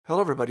Hello,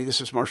 everybody. This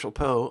is Marshall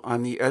Poe.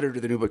 I'm the editor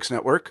of the New Books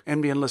Network.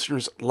 NBN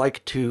listeners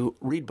like to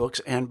read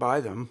books and buy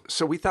them.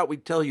 So we thought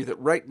we'd tell you that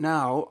right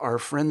now, our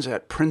friends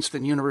at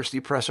Princeton University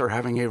Press are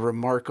having a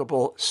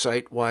remarkable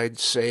site-wide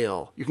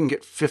sale. You can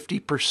get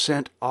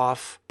 50%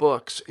 off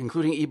books,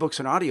 including ebooks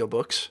and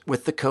audiobooks,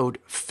 with the code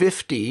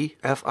 50,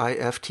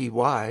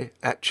 F-I-F-T-Y,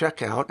 at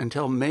checkout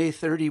until May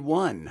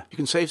 31. You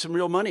can save some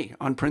real money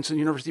on Princeton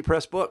University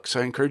Press books.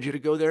 I encourage you to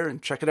go there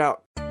and check it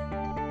out.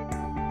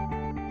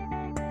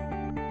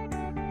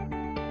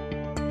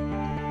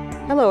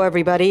 Hello,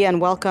 everybody, and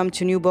welcome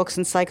to New Books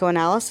in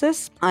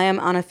Psychoanalysis. I am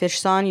Anna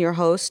Fishson, your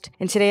host,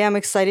 and today I'm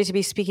excited to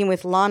be speaking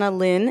with Lana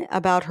Lin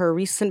about her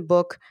recent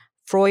book,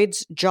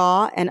 Freud's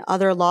Jaw and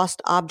Other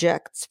Lost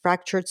Objects,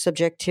 Fractured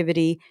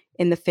Subjectivity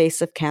in the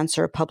Face of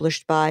Cancer,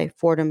 published by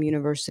Fordham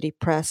University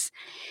Press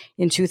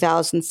in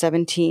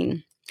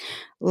 2017.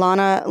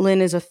 Lana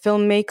Lin is a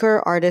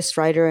filmmaker, artist,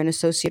 writer, and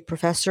associate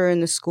professor in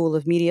the School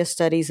of Media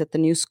Studies at the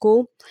New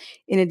School.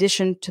 In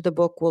addition to the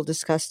book we'll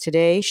discuss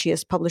today, she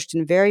has published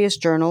in various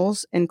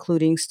journals,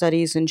 including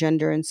Studies in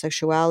Gender and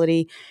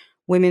Sexuality,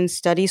 Women's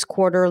Studies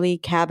Quarterly,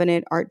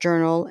 Cabinet, Art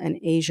Journal, and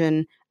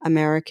Asian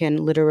American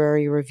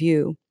Literary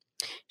Review.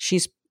 She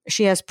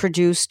has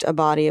produced a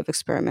body of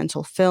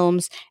experimental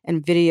films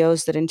and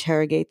videos that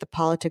interrogate the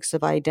politics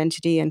of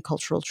identity and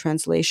cultural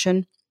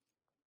translation.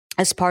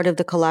 As part of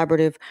the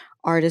collaborative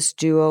artist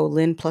duo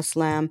Lin plus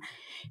Lam,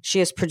 she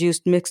has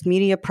produced mixed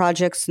media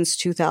projects since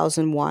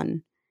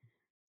 2001.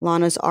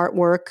 Lana's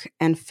artwork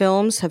and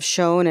films have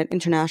shown at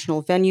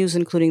international venues,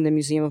 including the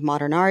Museum of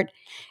Modern Art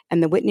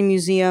and the Whitney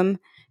Museum,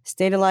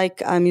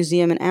 Stedelijk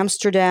Museum in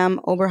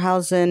Amsterdam,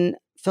 Oberhausen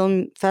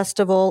Film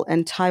Festival,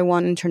 and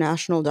Taiwan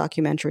International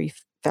Documentary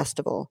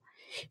Festival.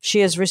 She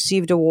has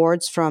received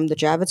awards from the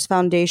Javits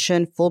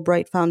Foundation,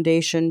 Fulbright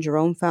Foundation,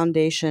 Jerome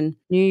Foundation,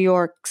 New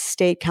York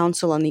State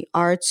Council on the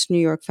Arts, New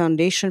York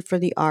Foundation for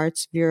the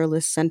Arts, Vera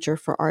List Center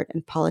for Art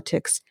and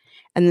Politics,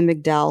 and the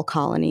MacDowell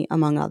Colony,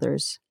 among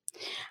others.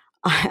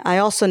 I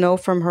also know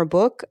from her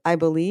book, I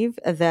believe,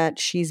 that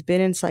she's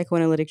been in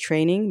psychoanalytic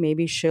training.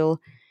 Maybe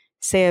she'll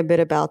say a bit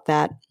about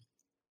that.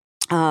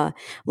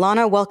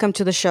 Lana, welcome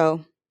to the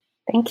show.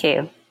 Thank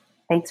you.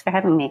 Thanks for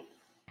having me.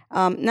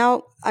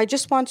 Now, I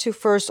just want to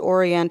first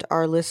orient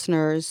our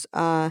listeners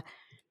and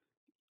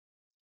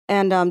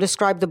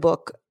describe the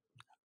book.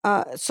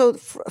 So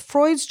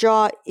Freud's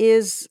Jaw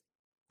is,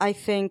 I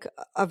think,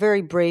 a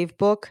very brave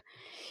book.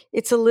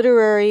 It's a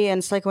literary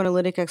and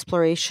psychoanalytic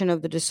exploration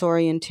of the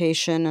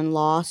disorientation and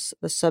loss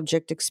the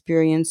subject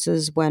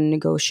experiences when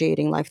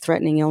negotiating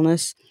life-threatening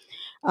illness,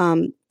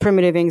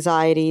 primitive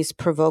anxieties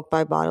provoked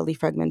by bodily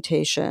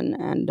fragmentation,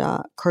 and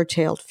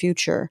curtailed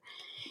future.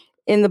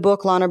 In the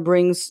book, Lana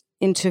brings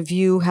into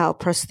view how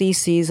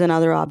prostheses and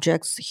other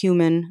objects,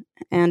 human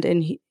and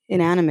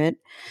inanimate,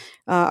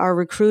 are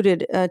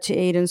recruited to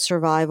aid in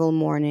survival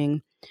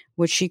mourning,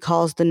 which she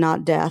calls the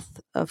not death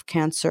of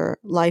cancer,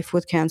 life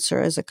with cancer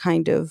as a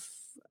kind of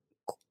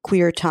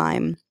queer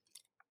time.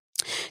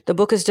 The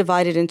book is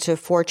divided into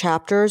 4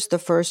 chapters. The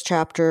first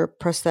chapter,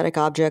 Prosthetic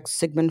Objects,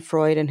 Sigmund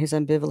Freud and His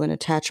Ambivalent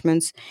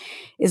Attachments,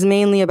 is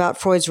mainly about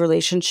Freud's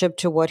relationship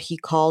to what he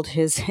called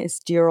his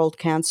dear old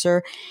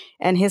cancer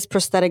and his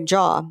prosthetic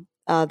jaw,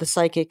 the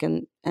psychic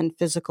and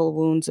physical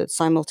wounds it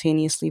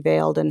simultaneously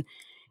veiled and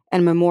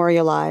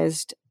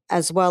memorialized,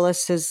 as well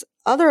as his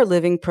other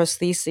living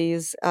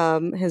prostheses,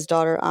 his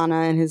daughter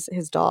Anna and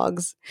his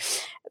dogs.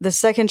 The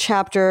second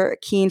chapter,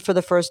 Keen for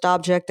the First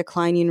Object, a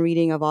Kleinian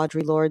reading of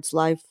Audre Lorde's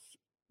life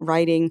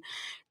writing,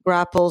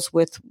 grapples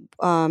with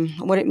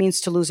what it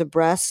means to lose a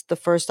breast, the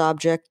first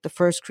object, the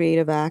first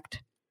creative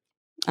act.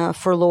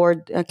 For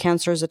Lorde,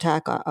 cancer's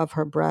attack of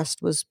her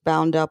breast was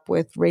bound up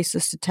with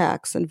racist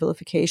attacks and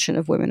vilification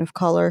of women of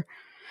color.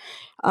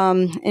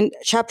 In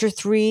Chapter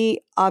 3,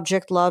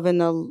 Object Love, in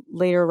the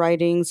later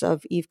writings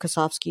of Eve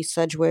Kosofsky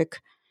Sedgwick,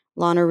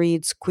 Lana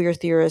reads queer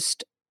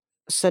theorist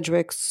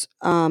Sedgwick's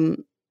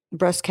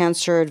breast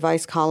cancer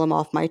advice column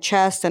Off My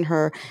Chest and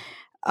her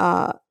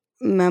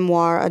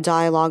memoir, A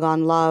Dialogue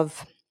on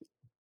Love.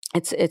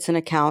 It's an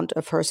account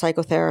of her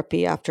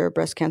psychotherapy after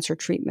breast cancer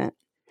treatment.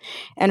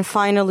 And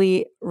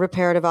finally,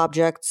 Reparative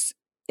Objects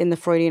in the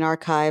Freudian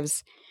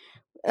Archives.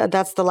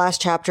 That's the last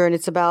chapter, and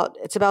it's about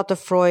the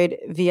Freud,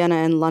 Vienna,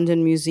 and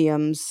London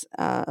museums,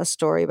 a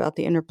story about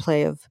the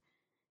interplay of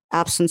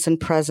absence and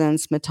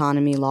presence,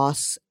 metonymy,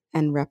 loss,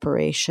 and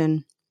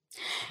reparation.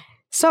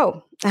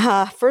 So,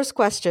 first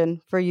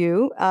question for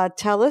you.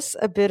 Tell us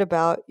a bit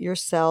about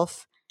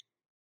yourself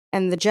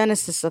and the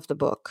genesis of the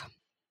book.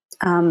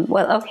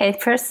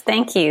 First,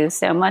 thank you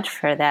so much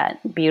for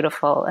that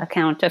beautiful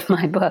account of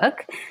my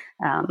book.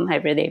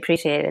 I really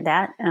appreciated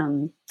that.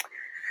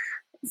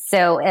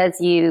 So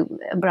as you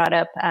brought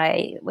up,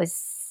 I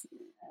was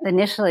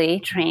initially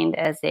trained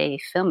as a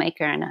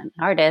filmmaker and an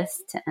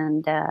artist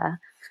and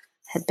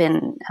had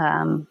been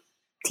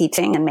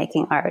teaching and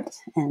making art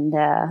and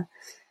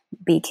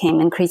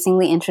became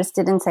increasingly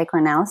interested in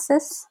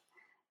psychoanalysis,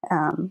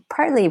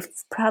 partly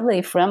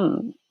probably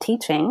from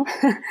teaching.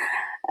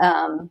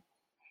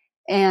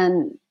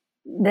 And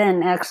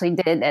then actually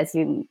did, as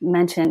you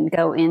mentioned,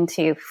 go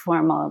into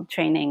formal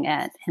training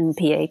at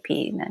NPAP,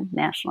 the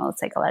National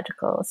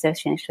Psychological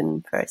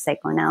Association for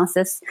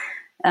Psychoanalysis.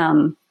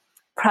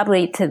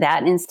 Probably to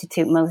that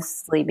institute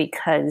mostly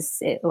because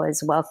it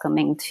was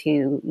welcoming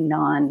to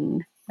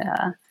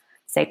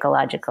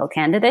non-psychological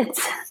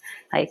candidates.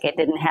 Like it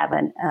didn't have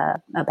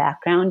a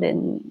background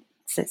in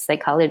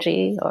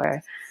psychology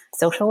or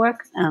social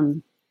work.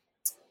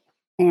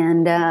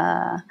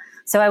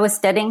 So I was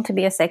studying to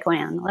be a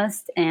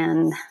psychoanalyst,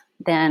 and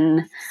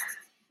then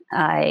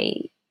I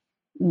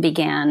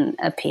began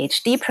a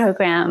PhD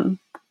program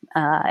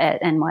at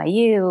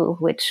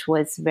NYU, which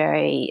was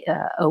very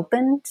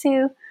open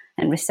to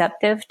and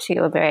receptive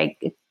to a very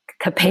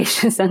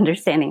capacious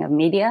understanding of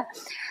media.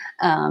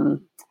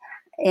 And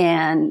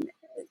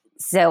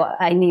so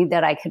I knew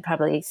that I could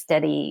probably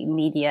study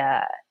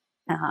media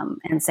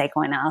and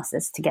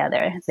psychoanalysis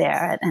together there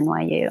at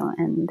NYU.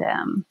 And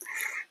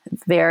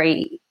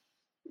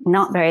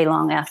not very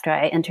long after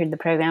I entered the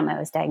program, I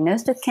was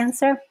diagnosed with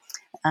cancer.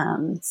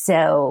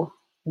 So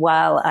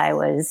while I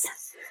was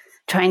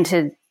trying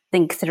to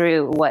think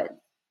through what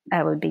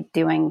I would be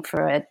doing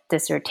for a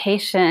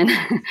dissertation,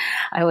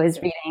 I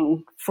was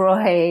reading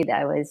Freud,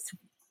 I was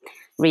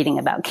reading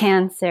about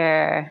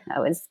cancer, I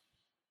was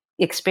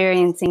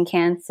experiencing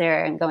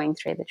cancer and going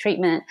through the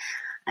treatment.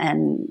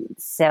 And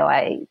so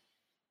I,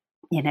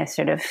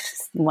 sort of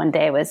one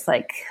day was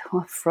like,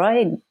 well,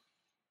 Freud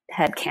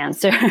had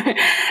cancer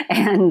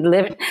and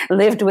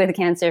lived with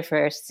cancer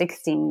for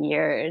 16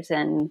 years.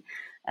 And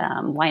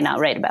why not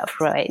write about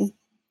Freud?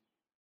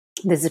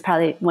 This is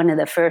probably one of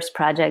the first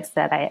projects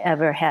that I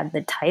ever had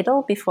the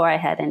title before I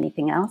had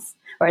anything else,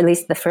 or at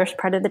least the first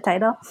part of the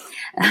title,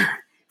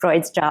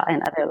 Freud's Jaw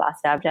and Other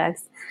Lost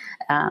Objects.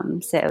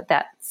 So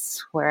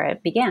that's where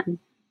it began.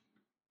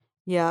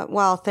 Yeah,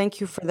 well, thank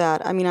you for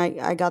that. I mean,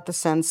 I got the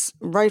sense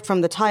right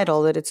from the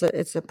title that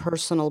it's a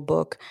personal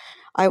book.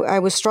 I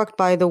was struck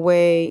by the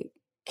way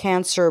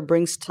cancer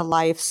brings to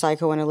life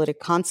psychoanalytic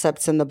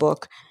concepts in the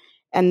book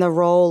and the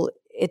role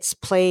it's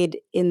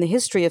played in the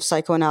history of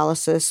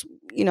psychoanalysis.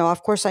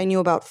 Of course, I knew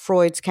about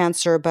Freud's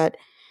cancer, but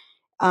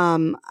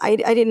I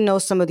didn't know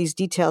some of these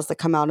details that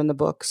come out in the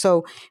book.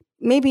 So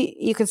maybe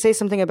you can say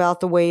something about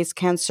the ways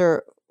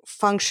cancer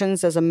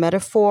functions as a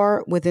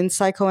metaphor within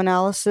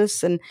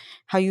psychoanalysis and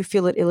how you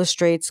feel it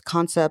illustrates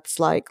concepts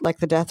like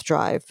the death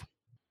drive.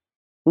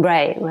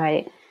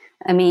 Right.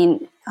 I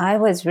mean, I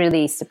was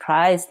really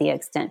surprised the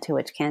extent to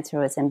which cancer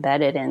was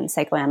embedded in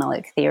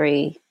psychoanalytic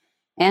theory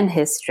and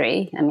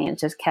history. I mean, it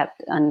just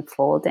kept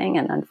unfolding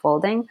and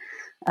unfolding.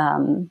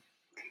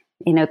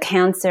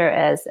 Cancer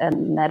as a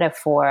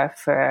metaphor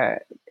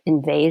for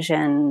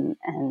invasion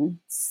and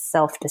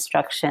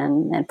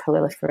self-destruction and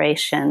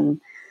proliferation.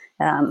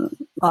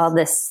 All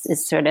this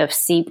is sort of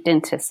seeped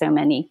into so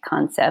many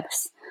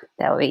concepts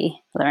that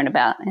we learn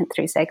about and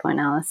through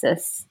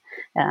psychoanalysis.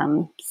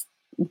 I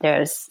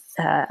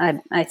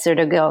sort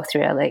of go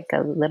through a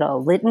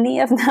little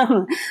litany of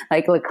them,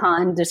 like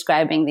Lacan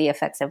describing the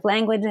effects of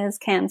language as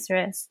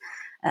cancerous,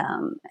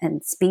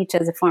 and speech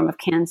as a form of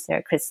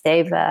cancer,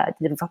 Kristeva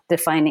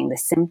defining the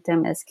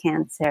symptom as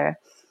cancer,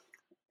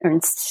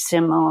 Ernst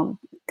Schimmel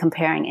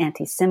comparing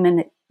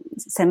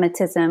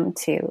anti-Semitism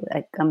to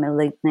a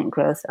malignant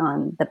growth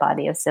on the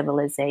body of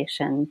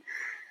civilization.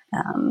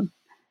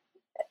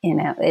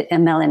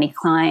 And Melanie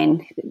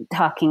Klein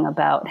talking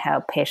about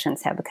how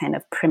patients have a kind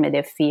of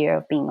primitive fear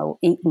of being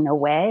eaten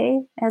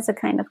away as a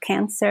kind of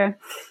cancer.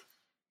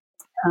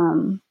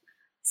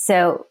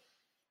 So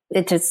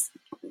it just,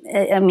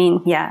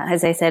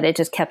 as I said, it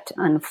just kept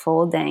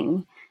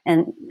unfolding.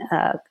 And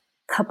a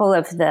couple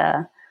of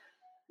the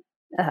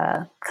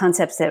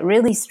concepts that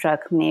really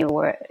struck me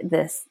were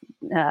the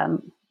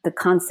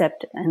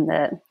concept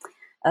and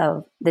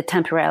of the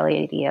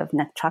temporality of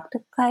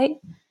Nachtraglichkeit.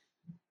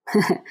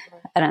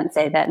 I don't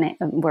say that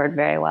word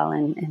very well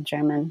in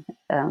German.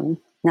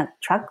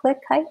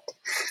 Nachtraglichkeit.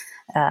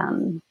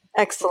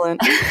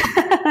 Excellent.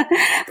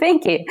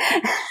 Thank you.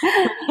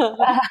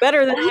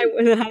 Better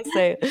than I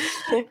say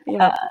it.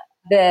 Yeah.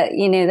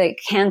 The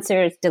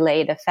cancer's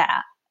delayed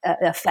effect,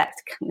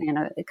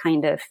 it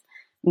kind of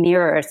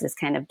mirrors this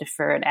kind of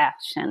deferred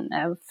action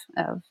of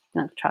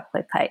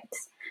Nachtraglichkeit.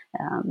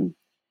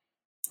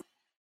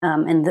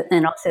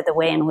 And also the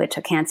way in which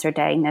a cancer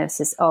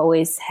diagnosis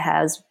always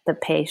has the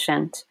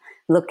patient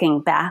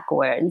looking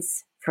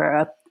backwards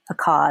for a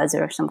cause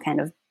or some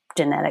kind of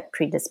genetic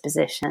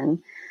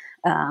predisposition,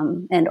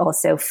 and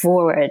also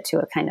forward to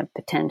a kind of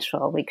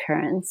potential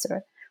recurrence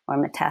or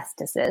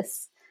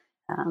metastasis.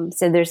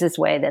 So there's this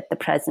way that the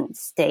present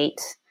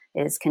state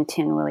is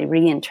continually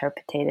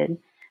reinterpreted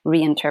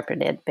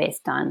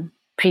based on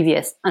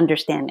previous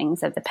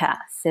understandings of the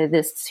past. So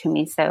this, to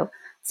me, so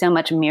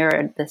much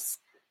mirrored this,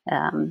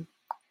 the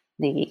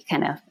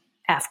kind of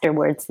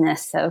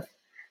afterwardsness of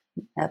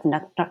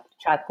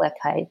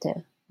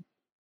Nachtraglichkeit,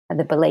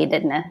 the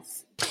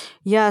belatedness.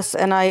 Yes,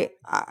 and I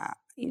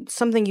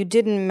something you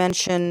didn't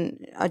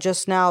mention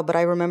just now, but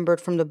I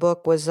remembered from the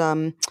book was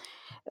the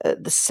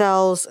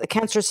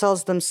cancer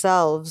cells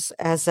themselves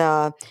as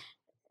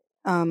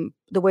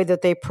the way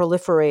that they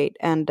proliferate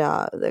and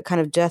the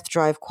kind of death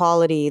drive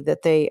quality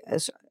that they,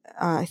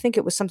 I think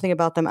it was something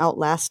about them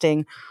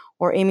outlasting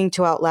or aiming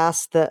to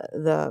outlast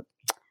the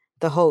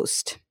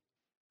host.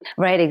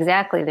 Right,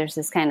 exactly. There's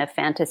this kind of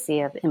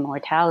fantasy of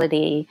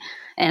immortality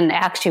and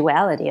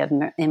actuality of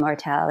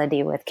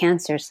immortality with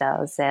cancer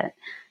cells that,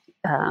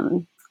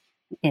 the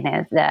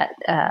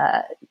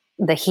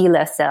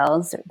HeLa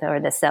cells,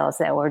 or the cells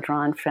that were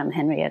drawn from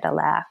Henrietta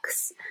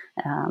Lacks,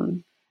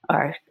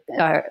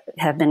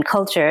 have been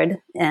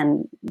cultured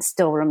and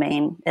still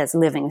remain as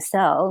living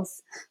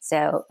cells.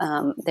 So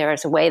there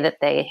is a way that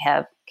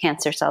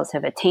cancer cells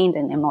have attained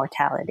an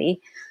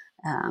immortality,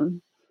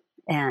 and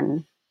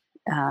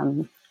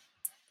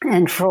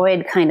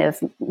Freud kind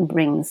of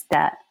brings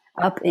that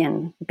up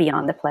in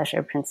Beyond the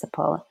Pleasure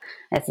Principle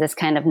as this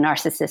kind of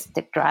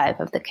narcissistic drive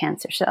of the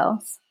cancer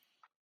cells.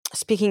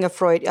 Speaking of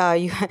Freud,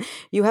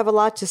 you have a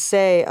lot to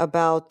say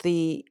about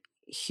the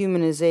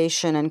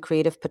humanization and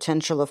creative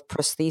potential of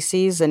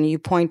prostheses, and you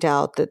point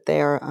out that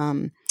they're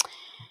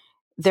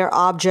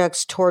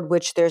objects toward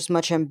which there's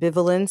much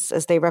ambivalence,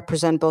 as they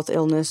represent both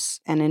illness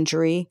and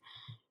injury.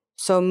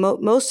 So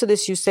most of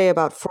this you say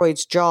about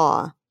Freud's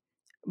jaw,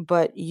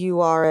 but you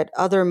are at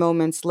other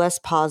moments less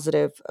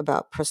positive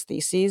about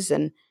prostheses,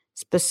 and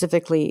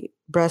specifically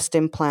breast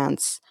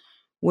implants,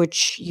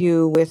 which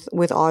you, with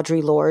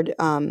Audre Lorde,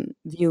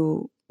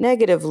 view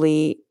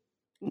negatively,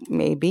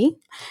 maybe,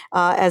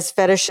 as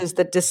fetishes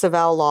that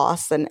disavow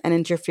loss and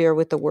interfere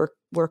with the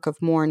work of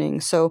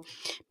mourning. So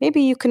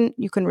maybe you can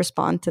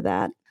respond to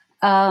that.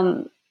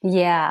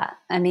 Yeah,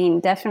 I mean,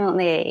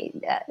 definitely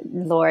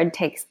Lorde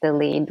takes the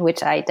lead,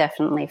 which I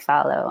definitely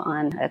follow,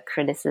 on a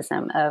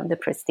criticism of the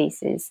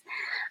prostheses.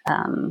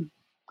 I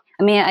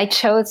mean, I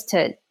chose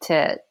to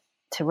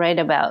write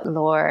about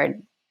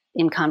Lorde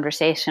in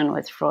conversation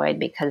with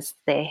Freud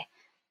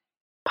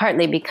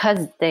partly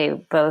because they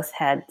both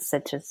had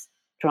such a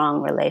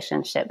strong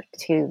relationship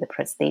to the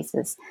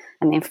prosthesis.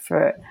 I mean,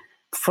 for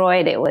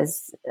Freud, it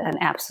was an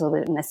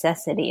absolute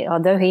necessity,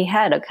 although he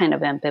had a kind of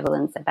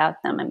ambivalence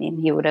about them. I mean,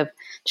 he would have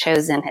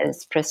chosen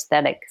his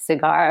prosthetic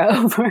cigar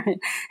over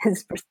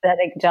his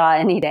prosthetic jaw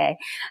any day.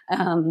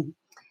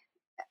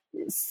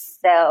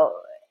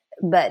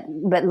 But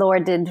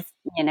Lorde did,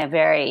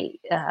 very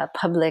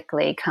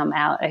publicly come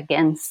out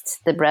against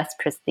the breast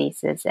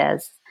prosthesis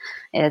as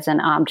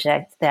an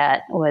object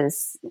that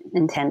was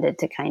intended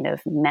to kind of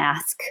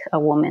mask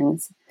a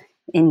woman's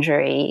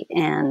injury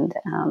and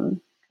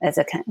as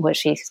what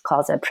she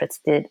calls a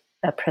prosthetic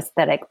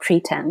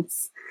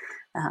pretense.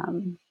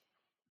 And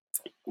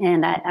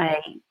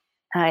I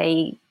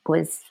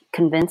was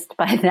convinced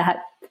by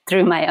that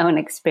through my own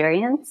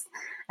experience,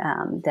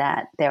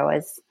 that there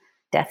was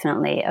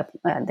definitely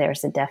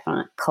there's a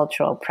definite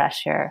cultural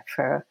pressure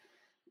for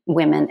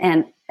women,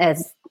 and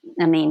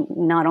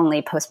not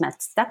only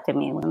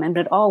post-mastectomy women,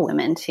 but all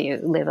women, to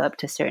live up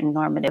to certain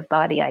normative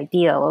body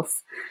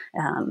ideals,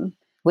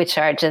 which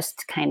are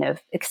just kind of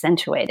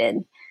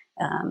accentuated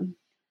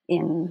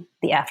in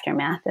the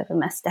aftermath of a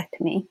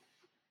mastectomy.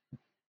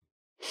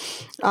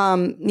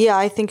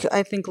 I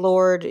think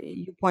Lorde,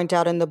 you point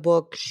out in the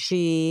book,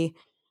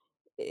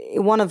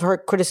 one of her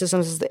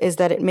criticisms is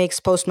that it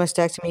makes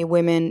post-mastectomy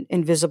women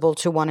invisible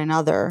to one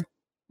another,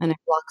 and it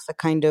blocks a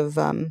kind of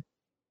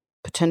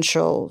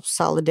potential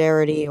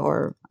solidarity,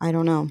 or I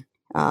don't know.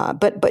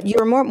 But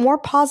you're more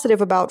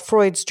positive about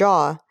Freud's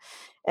jaw,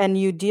 and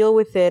you deal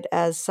with it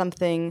as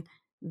something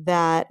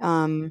that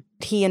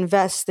he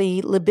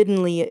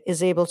libidinally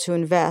is able to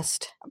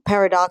invest,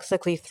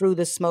 paradoxically, through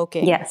the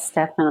smoking. Yes,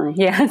 definitely.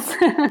 Yes.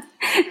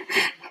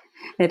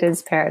 It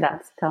is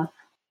paradoxical.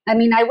 I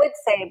mean, I would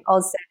say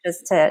also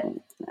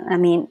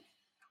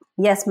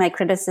yes, my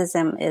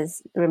criticism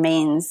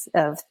remains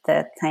of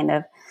the kind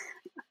of,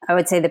 I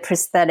would say, the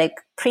prosthetic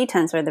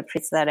pretense or the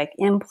prosthetic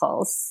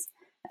impulse.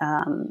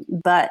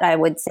 But I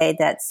would say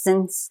that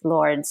since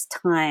Lorde's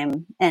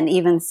time, and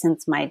even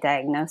since my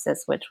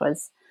diagnosis, which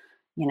was,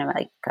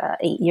 8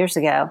 years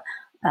ago,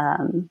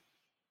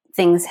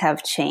 things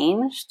have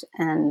changed,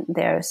 and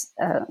there's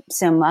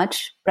so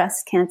much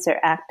breast cancer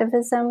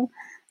activism,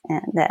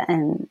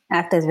 and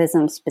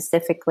activism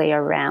specifically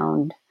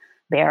around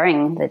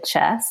bearing the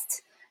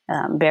chest,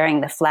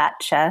 bearing the flat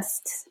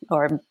chest,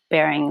 or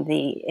bearing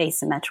the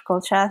asymmetrical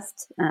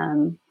chest.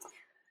 And,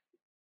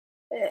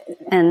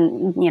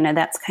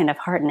 that's kind of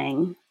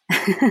heartening.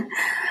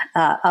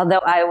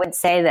 Although I would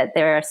say that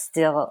there are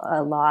still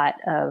a lot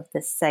of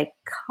the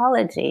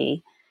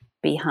psychology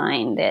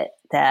behind it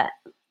that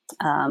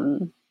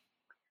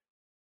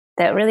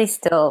really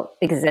still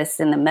exists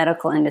in the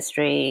medical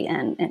industry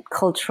and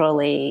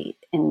culturally,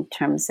 in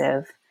terms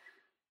of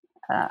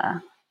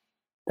the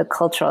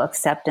cultural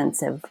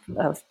acceptance of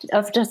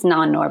just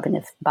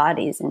non-normative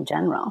bodies in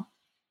general.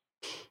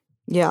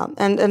 Yeah,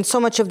 and so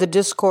much of the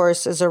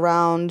discourse is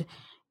around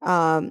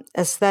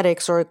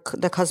aesthetics or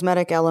the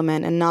cosmetic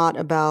element, and not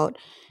about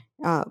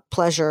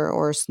pleasure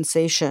or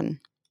sensation,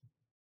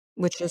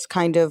 which is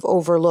kind of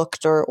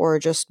overlooked or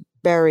just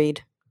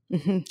buried.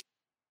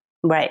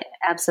 Right,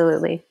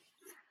 absolutely.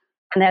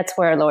 And that's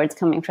where Lord's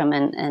coming from,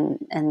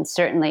 and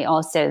certainly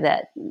also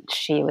that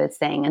she was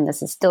saying, and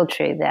this is still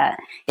true, that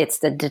it's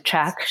the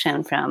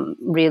detraction from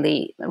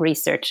really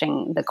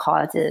researching the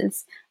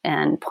causes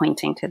and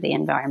pointing to the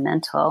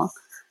environmental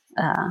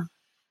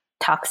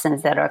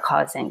toxins that are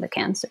causing the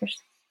cancers.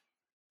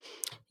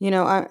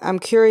 I'm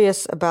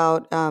curious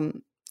about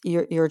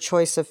your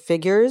choice of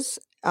figures.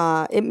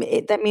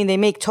 They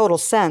make total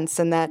sense,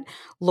 and that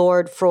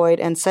Lord,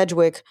 Freud, and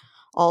Sedgwick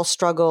all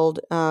struggled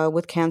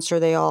with cancer.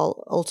 They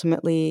all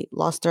ultimately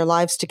lost their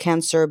lives to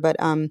cancer. But,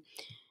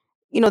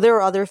 there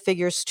are other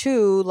figures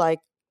too, like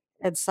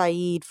Ed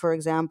Said, for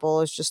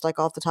example, is just like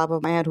off the top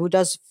of my head, who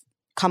does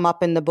come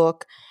up in the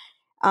book.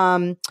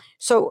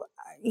 So,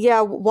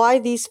 yeah, why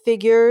these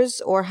figures,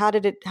 or how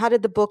did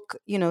the book,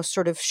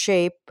 sort of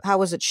shape? How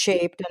was it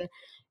shaped?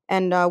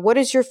 And what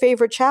is your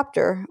favorite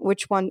chapter?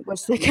 Which one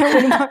was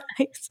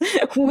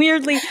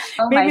weirdly?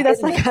 Oh, maybe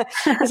that's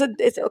goodness.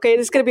 It's okay.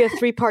 This is going to be a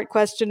 3-part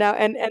question now.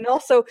 And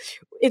also,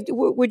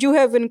 would you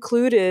have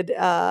included?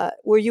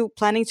 Were you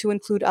planning to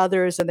include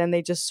others, and then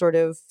they just sort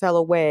of fell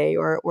away,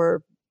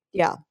 or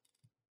yeah?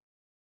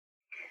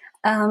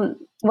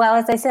 Well,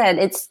 as I said,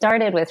 it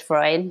started with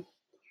Freud,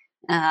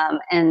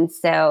 and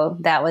so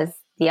that was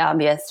the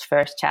obvious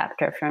first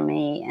chapter for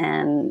me.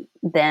 And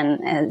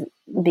then,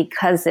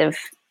 because of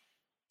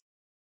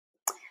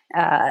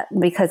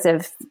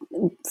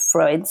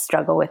Freud's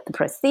struggle with the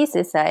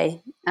prosthesis,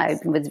 I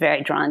was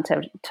very drawn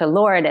to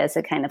Lord as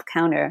a kind of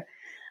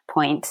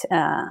counterpoint,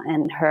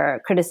 and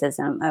her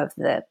criticism of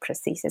the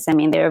prosthesis. I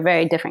mean, they were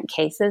very different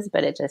cases,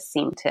 but it just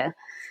seemed to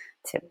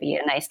be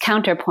a nice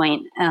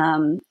counterpoint.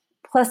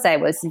 Plus, I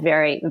was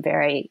very,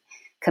 very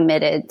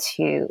committed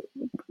to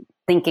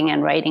thinking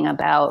and writing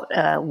about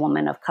a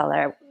woman of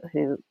color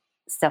who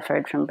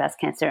suffered from breast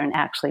cancer and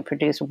actually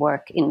produced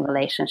work in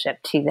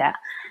relationship to that.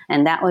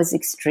 And that was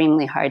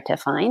extremely hard to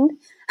find.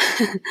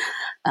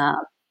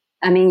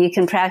 I mean, you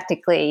can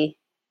practically,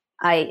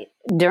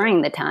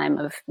 during the time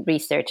of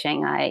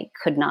researching, I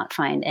could not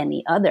find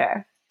any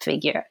other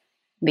figure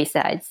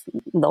besides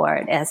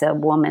Lord as a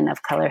woman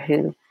of color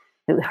who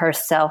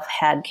herself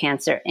had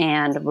cancer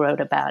and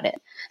wrote about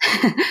it.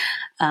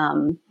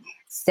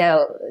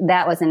 So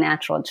that was a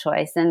natural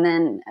choice. And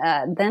then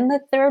the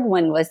third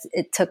one was,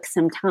 it took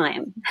some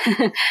time.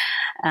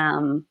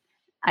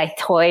 I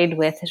toyed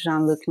with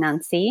Jean-Luc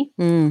Nancy.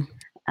 Right,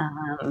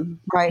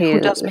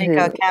 who does make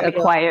a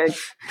cameo.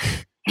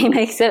 He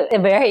makes a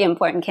very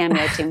important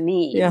cameo to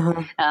me. Yeah.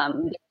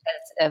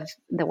 Because of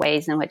the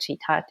ways in which he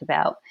talked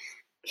about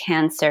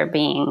cancer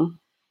being,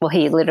 well,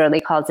 he literally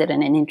calls it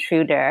an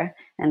intruder,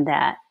 and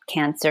that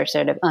cancer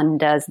sort of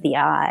undoes the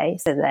I,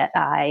 so that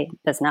I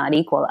does not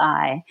equal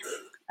I.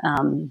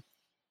 And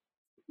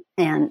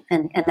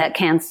that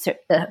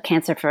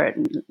cancer for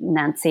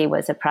Nancy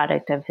was a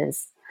product of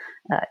his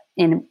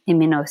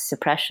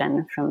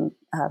immunosuppression from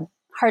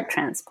heart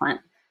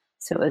transplant.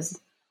 So it was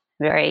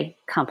very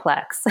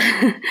complex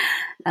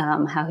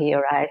how he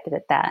arrived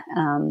at that.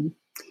 And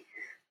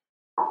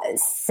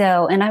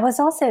I was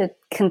also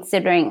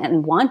considering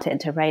and wanted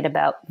to write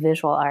about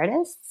visual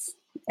artists.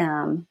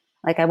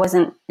 Like, I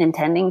wasn't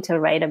intending to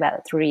write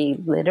about 3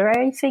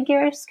 literary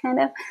figures, kind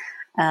of.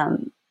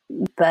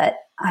 But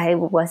I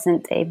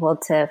wasn't able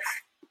to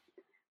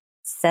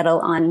settle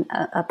on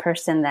a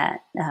person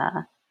that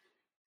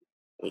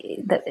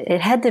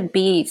it had to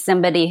be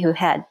somebody who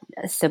had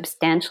a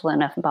substantial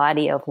enough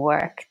body of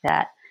work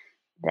that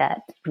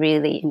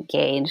really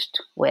engaged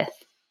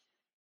with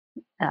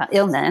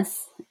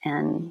illness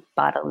and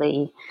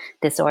bodily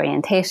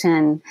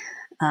disorientation.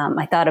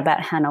 I thought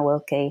about Hannah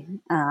Wilke.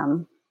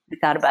 I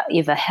thought about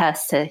Eva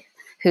Hesse,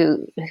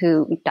 who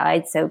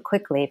died so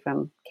quickly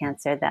from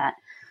cancer that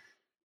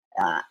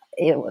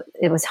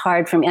it was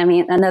hard for me. I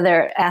mean,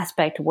 another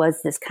aspect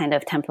was this kind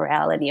of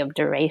temporality of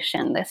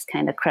duration, this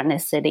kind of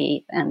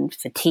chronicity and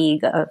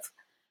fatigue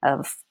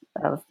of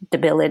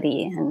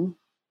debility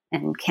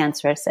and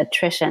cancerous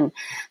attrition.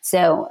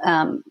 So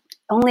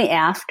only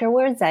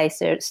afterwards I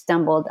sort of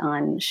stumbled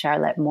on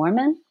Charlotte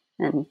Moorman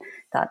and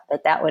thought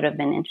that would have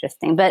been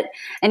interesting. But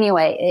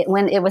anyway,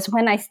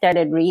 when I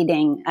started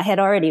reading, I had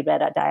already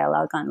read A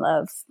Dialogue on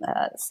Love,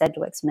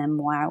 Sedgwick's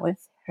memoir with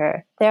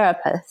her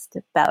therapist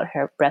about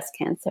her breast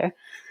cancer.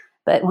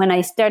 But when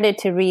I started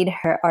to read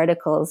her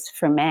articles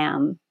for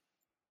MAM,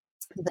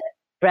 the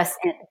breast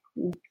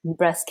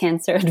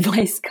cancer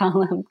advice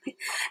column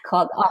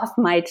called Off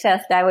My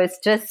Chest, I was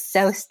just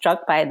so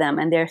struck by them.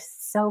 And they're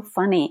so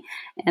funny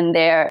and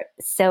they're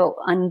so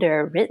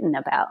underwritten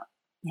about,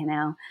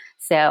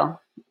 So,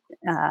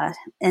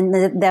 and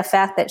the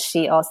fact that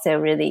she also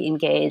really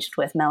engaged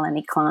with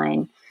Melanie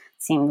Klein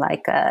seemed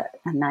like a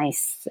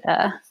nice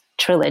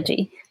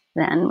trilogy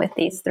then with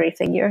these 3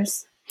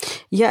 figures.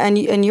 Yeah,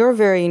 and you're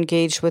very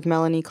engaged with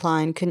Melanie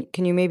Klein.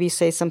 Can you maybe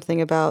say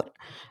something about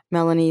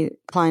Melanie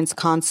Klein's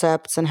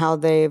concepts and how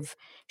they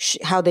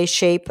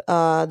shape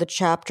the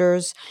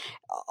chapters?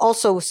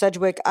 Also,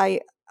 Sedgwick, I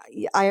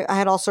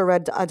had also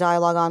read A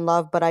Dialogue on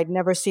Love, but I'd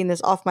never seen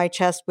this Off My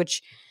Chest,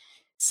 which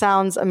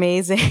sounds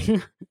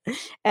amazing.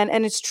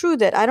 And it's true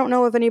that I don't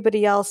know of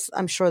anybody else.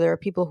 I'm sure there are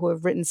people who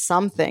have written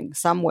something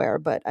somewhere,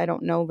 but I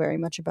don't know very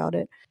much about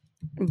it.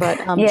 But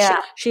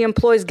she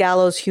employs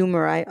gallows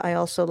humor. I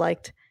also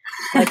liked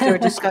your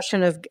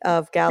discussion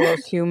of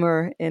gallows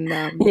humor in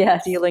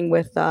dealing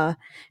with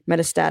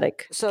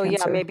metastatic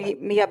cancer. Maybe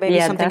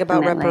something definitely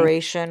about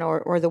reparation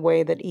or the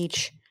way that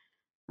each.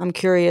 I'm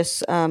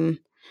curious,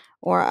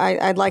 or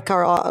I'd like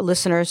our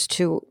listeners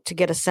to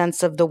get a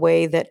sense of the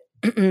way that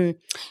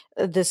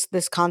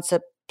this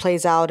concept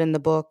plays out in the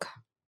book.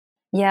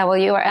 Yeah, well,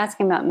 you were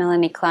asking about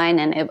Melanie Klein,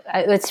 and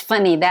it's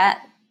funny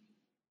that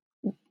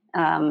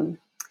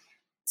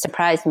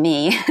surprised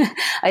me.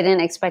 I didn't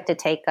expect to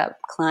take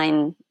up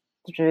Klein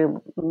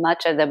through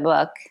much of the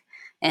book,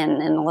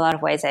 and in a lot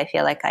of ways, I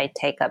feel like I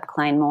take up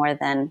Klein more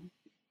than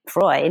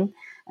Freud.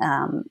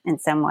 In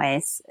some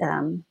ways,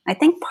 I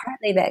think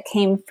partly that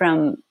came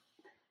from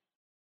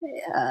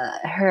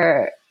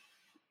her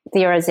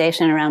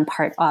theorization around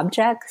part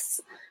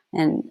objects,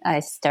 and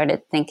I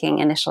started thinking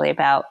initially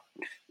about,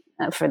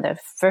 for the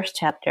first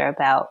chapter,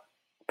 about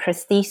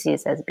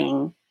prostheses as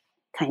being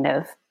kind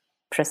of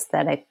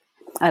prosthetic,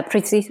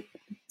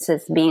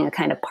 prosthesis being a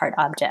kind of part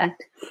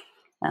object,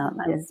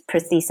 as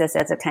prosthesis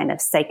as a kind of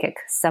psychic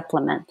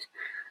supplement.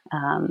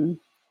 And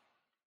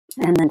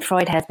then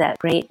Freud has that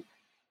great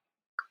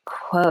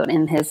quote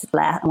in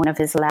one of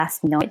his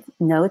last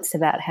notes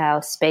about how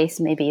space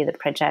may be the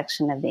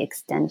projection of the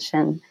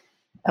extension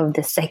of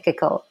the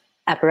psychical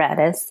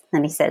apparatus.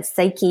 And he says,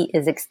 psyche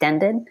is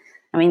extended.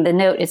 I mean, the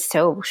note is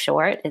so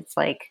short. It's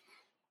like,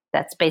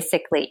 that's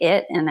basically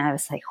it. And I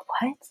was like,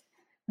 what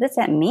does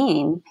that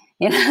mean?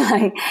 You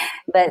know,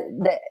 but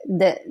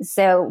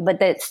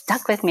that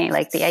stuck with me,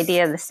 like the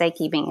idea of the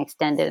psyche being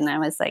extended. And I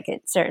was like,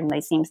 it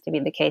certainly seems to be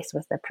the case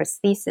with the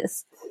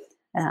prosthesis.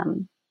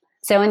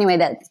 So anyway,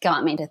 that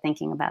got me to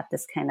thinking about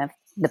this kind of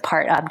the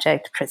part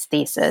object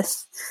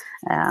prosthesis.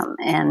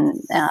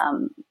 And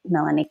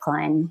Melanie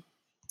Klein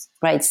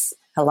writes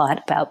a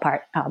lot about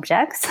part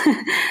objects.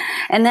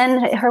 And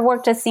then her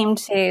work just seemed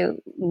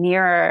to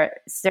mirror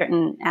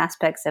certain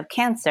aspects of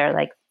cancer,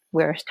 like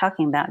we were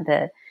talking about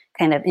the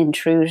kind of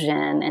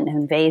intrusion and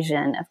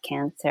invasion of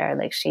cancer.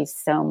 Like she's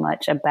so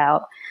much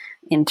about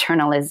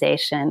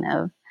internalization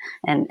of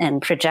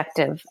and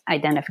projective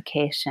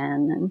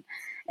identification.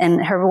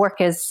 And her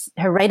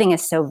writing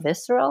is so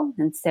visceral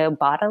and so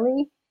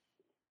bodily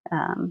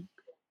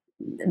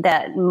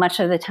that much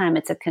of the time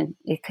it's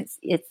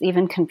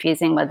even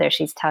confusing whether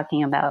she's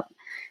talking about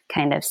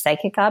kind of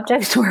psychic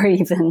objects or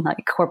even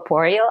like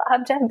corporeal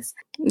objects.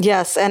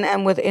 Yes, and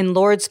in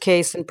Lord's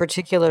case in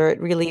particular, it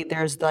really,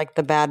 there's like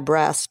the bad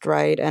breast,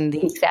 right? And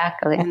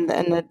exactly, and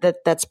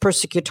that's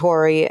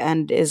persecutory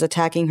and is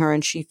attacking her,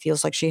 and she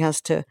feels like she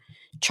has to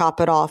chop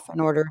it off in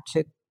order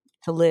to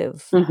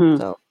live. Mm-hmm.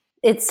 So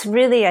it's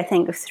really, I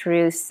think,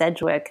 through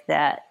Sedgwick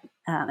that,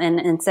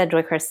 and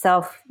Sedgwick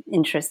herself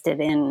interested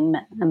in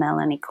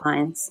Melanie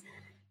Klein's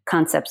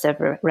concepts of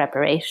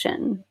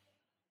reparation,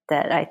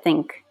 that I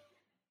think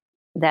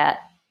that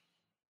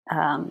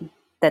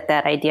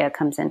that idea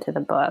comes into the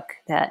book.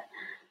 That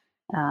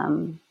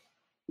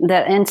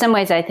in some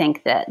ways, I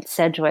think that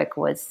Sedgwick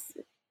was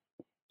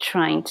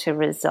trying to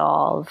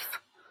resolve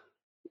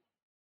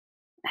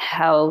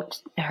how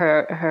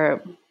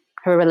her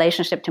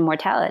relationship to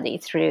mortality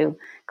through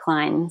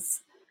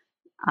Klein's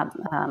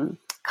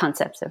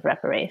concepts of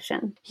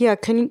reparation. Yeah,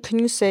 can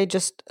you say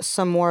just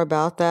some more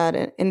about that?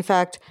 In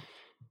fact,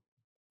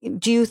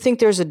 do you think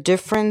there's a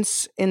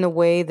difference in the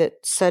way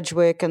that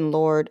Sedgwick and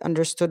Lord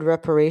understood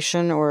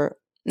reparation, or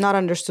not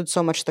understood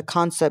so much the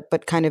concept,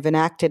 but kind of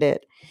enacted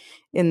it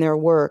in their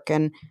work?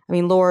 And I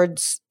mean,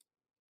 Lord's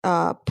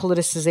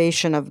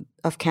politicization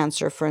of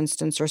cancer, for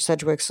instance, or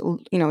Sedgwick's,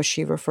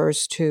 she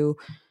refers to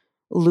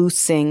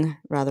loosing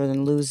rather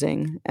than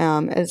losing,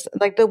 as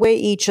like the way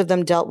each of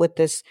them dealt with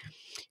this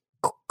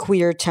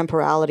queer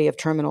temporality of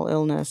terminal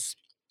illness,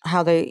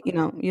 how they,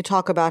 you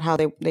talk about how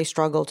they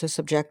struggle to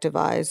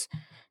subjectivize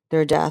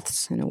their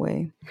deaths in a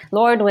way.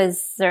 Lord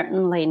was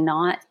certainly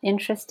not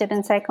interested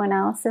in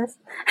psychoanalysis.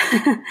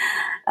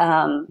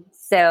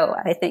 So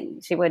I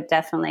think she would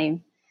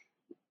definitely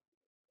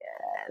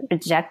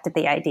reject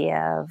the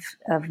idea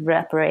of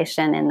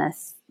reparation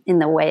in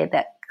the way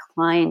that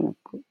Klein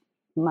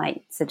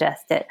might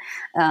suggest it.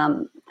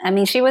 I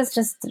mean, she was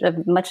just a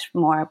much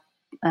more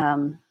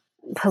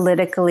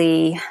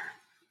politically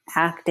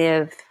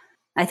active.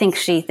 I think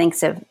she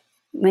thinks of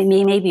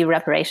maybe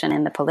reparation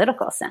in the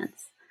political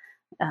sense.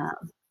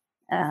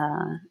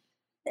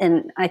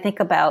 And I think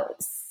about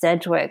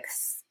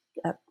Sedgwick's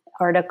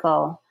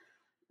article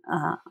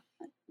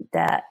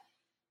that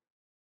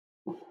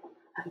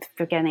I'm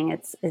forgetting.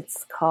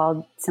 It's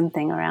called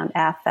something around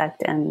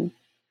affect and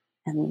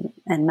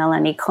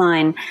Melanie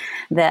Klein,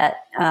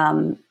 that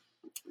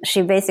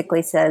she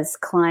basically says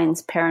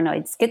Klein's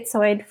paranoid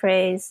schizoid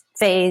phase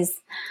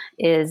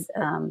is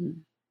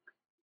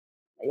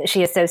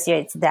she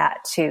associates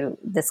that to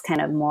this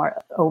kind of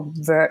more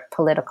overt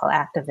political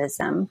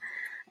activism,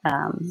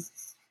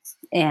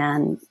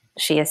 and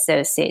she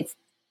associates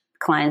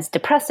Klein's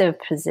depressive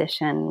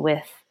position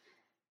with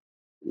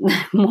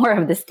more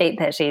of the state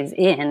that she's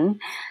in,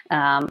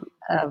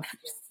 of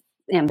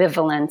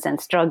ambivalence and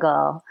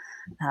struggle.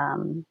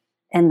 And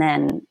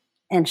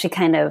she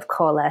kind of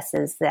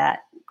coalesces that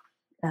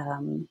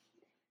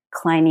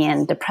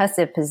Kleinian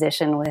depressive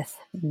position with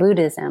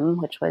Buddhism,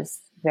 which was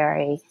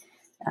very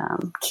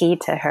key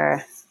to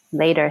her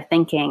later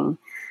thinking,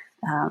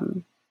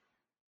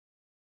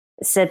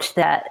 such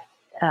that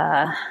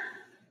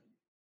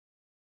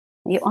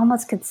you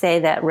almost could say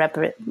that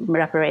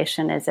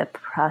reparation is a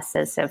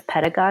process of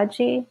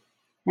pedagogy.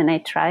 And I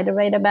try to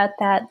write about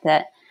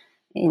that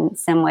in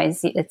some ways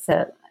it's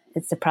a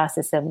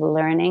process of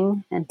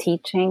learning and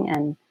teaching,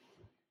 and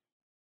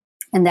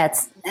then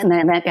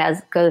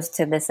that goes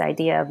to this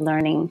idea of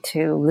learning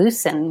to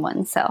loosen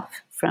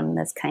oneself from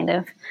this kind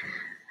of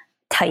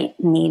tight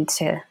need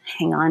to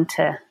hang on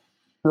to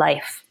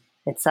life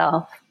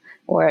itself,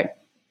 or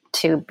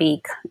to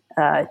be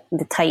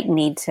the tight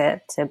need to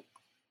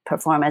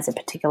perform as a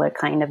particular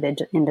kind of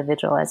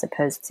individual as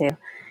opposed to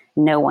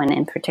no one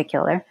in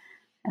particular,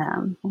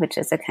 which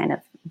is a kind of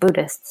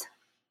Buddhist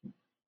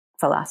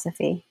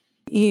philosophy.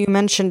 You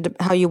mentioned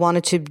how you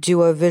wanted to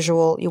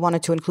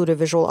include a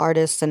visual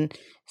artist, and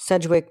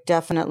Sedgwick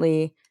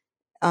definitely,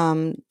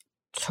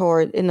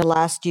 toward in the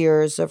last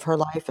years of her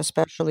life,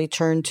 especially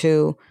turned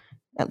to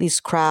at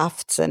least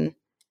crafts and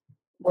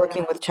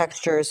working with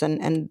textures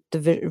and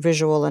the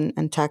visual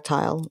and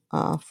tactile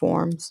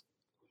forms.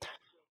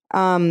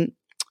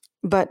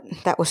 But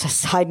that was a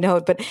side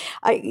note. But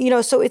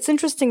so it's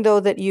interesting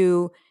though that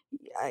you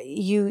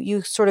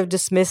sort of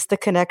dismiss the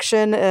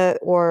connection,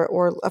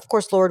 or of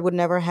course, Lord would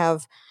never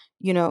have,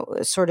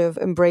 sort of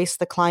embraced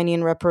the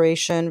Kleinian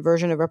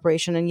version of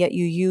reparation, and yet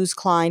you use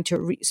Klein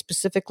to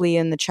specifically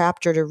in the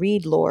chapter to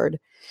read Lord.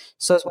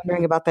 So I was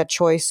wondering about that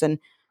choice and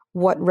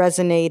what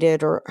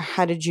resonated, or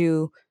how did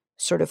you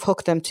sort of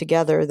hook them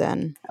together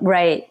then?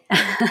 Right.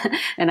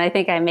 And I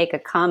think I make a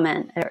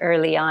comment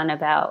early on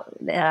about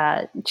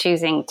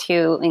choosing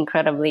two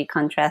incredibly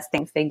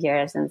contrasting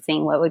figures and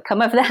seeing what would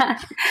come of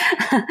that.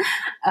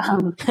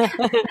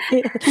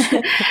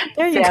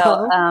 There you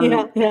go.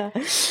 Yeah.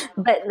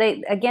 But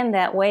again,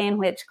 that way in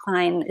which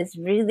Klein is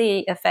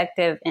really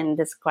effective in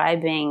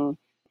describing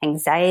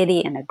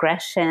anxiety and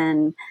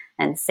aggression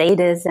and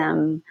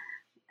sadism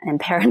and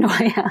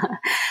paranoia.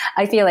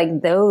 I feel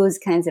like those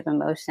kinds of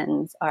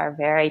emotions are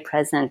very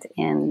present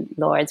in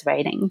Lord's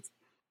writings,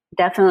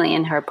 definitely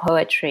in her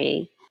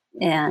poetry.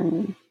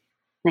 And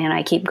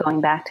I keep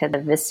going back to the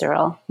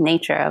visceral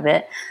nature of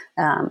it,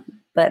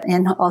 but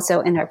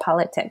also in her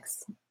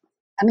politics.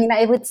 I mean,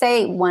 I would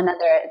say one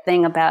other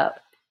thing about,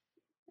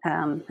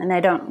 and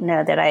I don't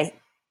know that I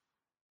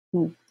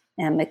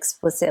am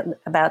explicit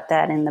about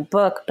that in the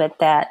book, but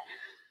that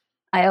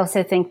I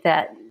also think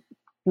that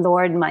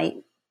Lord might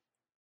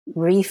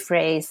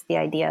rephrase the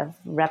idea of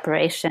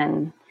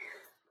reparation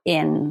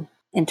in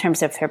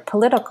terms of her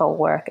political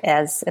work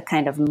as a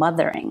kind of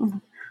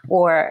mothering,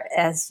 or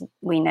as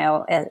we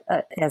know,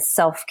 as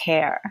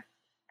self-care,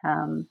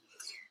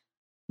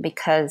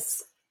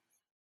 because,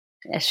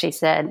 as she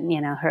said,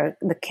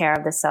 the care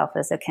of the self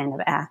is a kind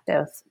of act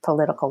of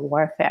political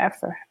warfare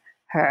for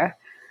her.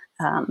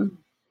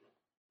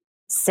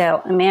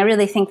 So, I mean, I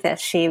really think that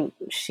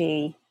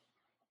she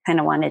kind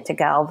of wanted to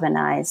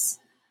galvanize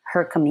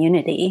her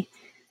community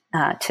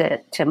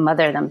to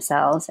mother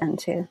themselves and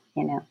to,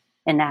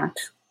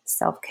 enact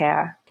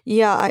self-care.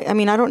 Yeah, I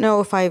mean, I don't know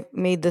if I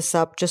made this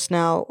up just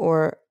now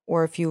or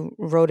if you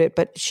wrote it,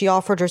 but she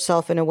offered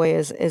herself in a way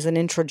as an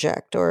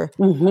introject, or...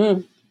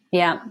 Mm-hmm.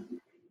 Yeah.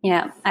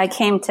 I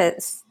came to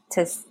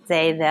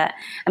say that,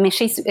 I mean,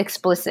 she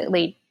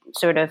explicitly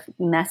sort of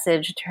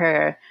messaged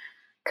her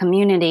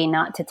community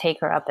not to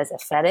take her up as a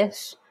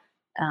fetish.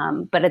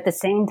 But at the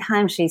same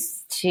time,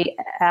 she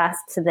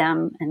asked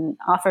them and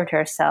offered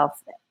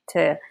herself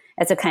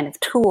as a kind of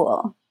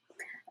tool,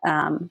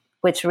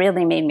 which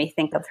really made me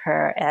think of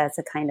her as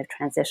a kind of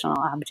transitional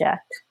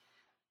object,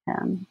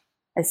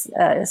 as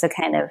a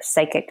kind of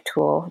psychic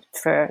tool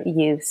for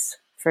use,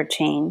 for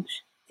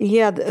change.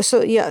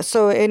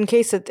 So in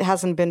case it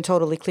hasn't been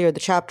totally clear, the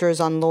chapters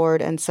on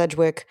Lord and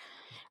Sedgwick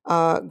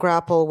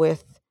grapple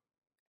with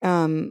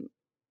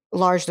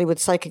largely with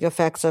psychic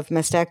effects of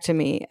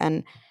mastectomy,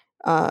 and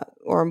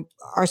or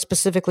are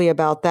specifically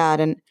about that.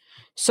 And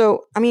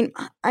so, I mean,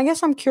 I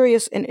guess I'm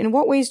curious, in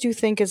what ways do you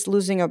think is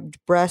losing a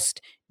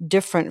breast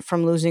different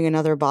from losing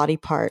another body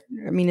part?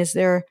 I mean, is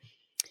there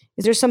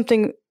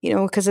something,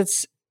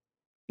 because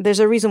there's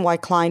a reason why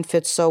Klein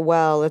fits so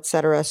well, et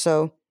cetera.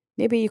 So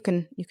maybe you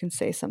can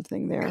say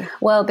something there.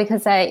 Well,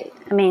 because I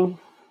mean,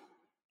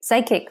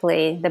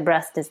 psychically, the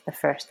breast is the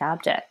first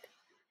object,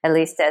 at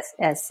least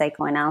as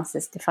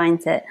psychoanalysis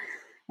defines it.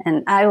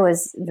 And I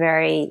was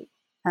very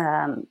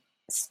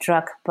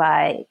struck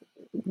by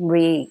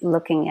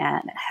re-looking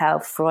at how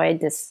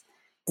Freud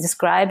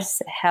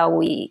describes how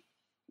we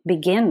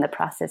begin the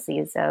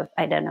processes of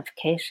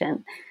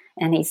identification.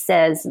 And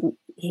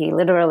he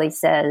literally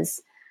says,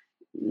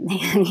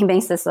 he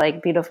makes this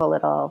like beautiful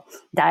little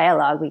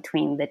dialogue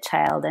between the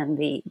child and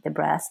the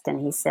breast, and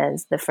he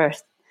says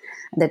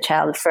the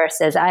child first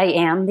says, "I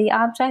am the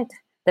object.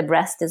 The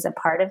breast is a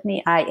part of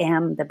me. I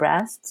am the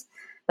breast."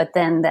 But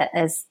then, that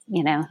as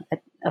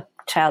a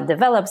child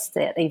develops,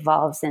 it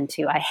evolves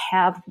into "I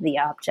have the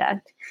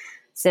object."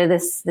 So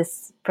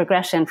this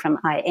progression from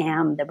 "I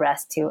am the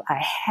breast" to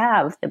 "I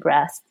have the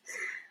breast"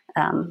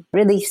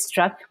 really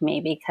struck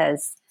me,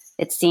 because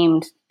it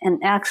seemed,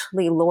 and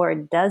actually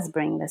Lorde does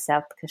bring this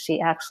up, because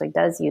she actually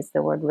does use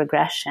the word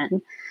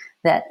regression,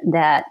 that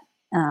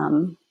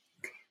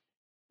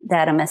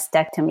a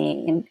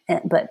mastectomy,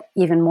 but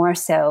even more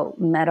so,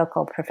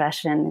 medical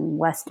profession in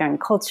Western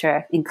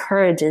culture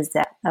encourages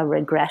that a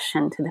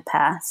regression to the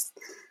past,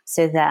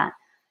 so that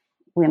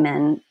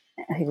women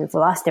who've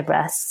lost a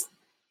breast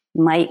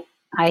might,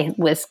 I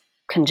was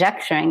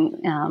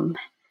conjecturing,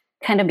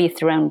 kind of be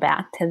thrown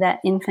back to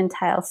that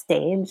infantile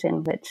stage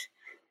in which,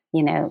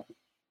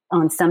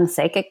 on some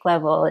psychic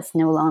level, it's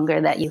no longer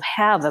that you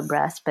have a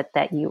breast, but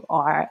that you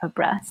are a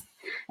breast.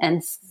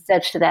 And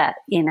such that,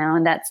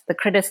 and that's the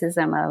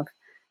criticism of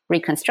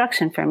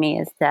Reconstruction for me,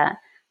 is that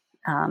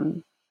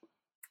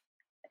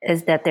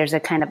there's a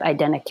kind of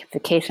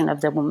identification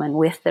of the woman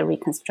with the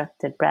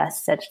reconstructed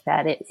breast, such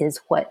that it is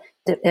what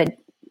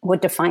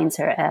defines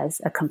her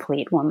as a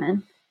complete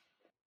woman.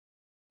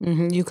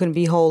 You can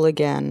be whole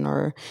again,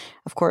 or,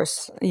 of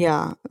course,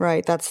 yeah,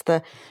 right. That's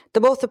the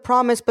both the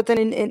promise, but then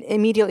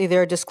immediately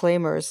there are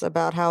disclaimers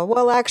about how,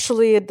 well,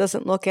 actually, it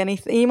doesn't look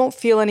anything, you won't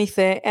feel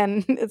anything,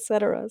 and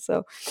etc.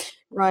 So,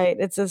 right,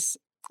 it's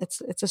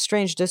a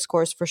strange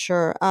discourse for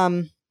sure.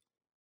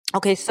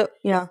 Okay, so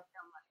yeah,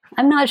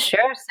 I'm not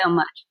sure so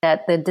much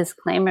that the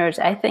disclaimers.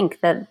 I think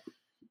that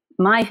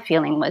my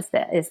feeling is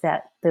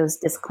that those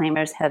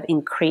disclaimers have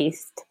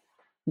increased.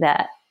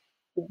 That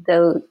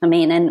though,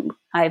 and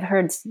I've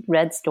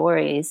read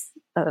stories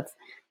of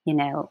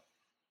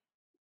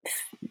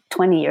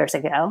 20 years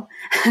ago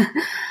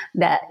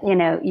that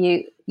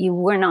you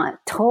were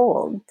not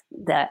told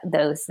that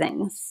those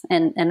things,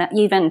 and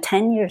even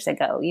 10 years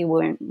ago you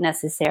weren't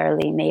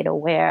necessarily made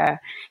aware.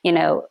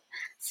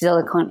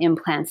 Silicone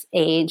implants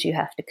age, you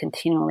have to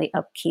continually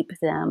upkeep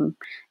them,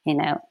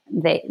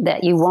 that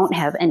you won't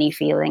have any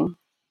feeling,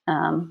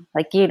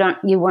 like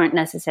you weren't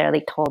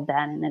necessarily told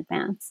that in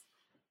advance.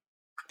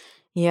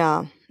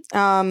 Yeah.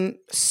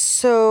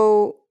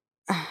 So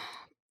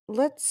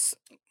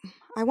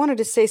I wanted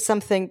to say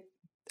something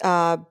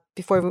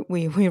before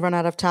we run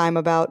out of time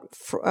about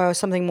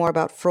something more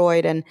about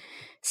Freud, and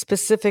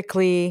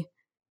specifically,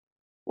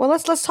 well,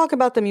 let's talk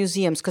about the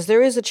museums, because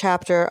there is a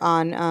chapter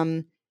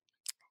on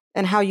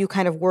and how you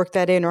kind of worked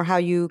that in, or how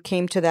you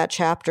came to that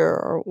chapter,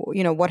 or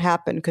what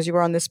happened, because you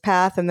were on this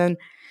path, and then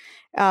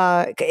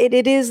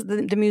it is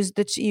the music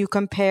that you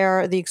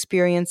compare the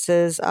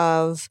experiences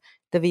of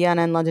the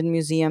Vienna and London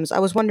museums. I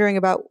was wondering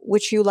about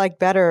which you like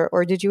better,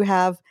 or did you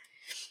have,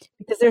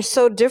 because they're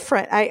so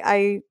different.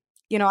 I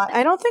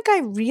don't think I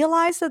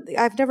realized that.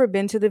 I've never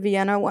been to the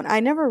Vienna one. I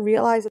never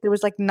realized that there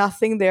was like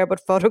nothing there but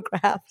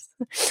photographs.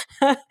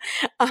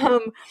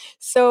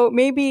 So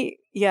maybe,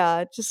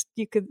 yeah, just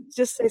you could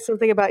just say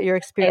something about your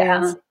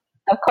experience.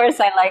 Of course,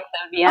 I like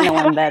the Vienna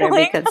one better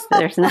because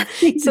there's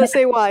nothing. So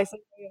say why.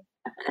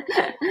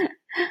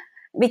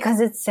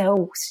 Because it's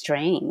so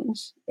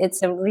strange.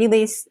 It's a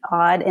really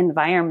odd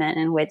environment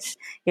in which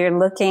you're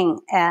looking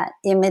at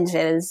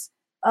images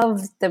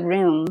of the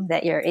room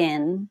that you're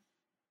in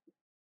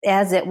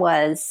as it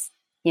was,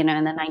 in the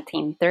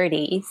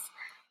 1930s.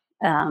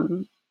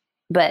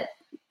 But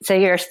so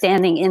you're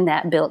standing in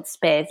that built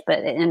space,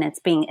 and it's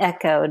being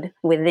echoed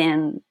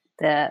within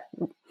the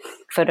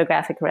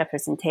photographic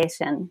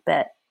representation.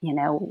 But,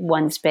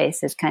 one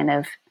space is kind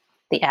of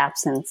the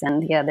absence,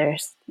 and the other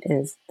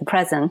is the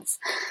presence.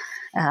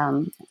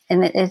 And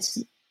it's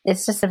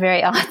just a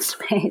very odd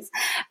space.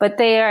 But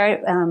they are,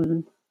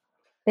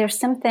 there's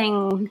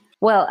something,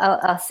 well,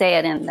 I'll say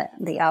it in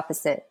the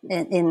opposite.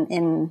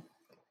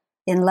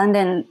 In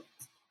London,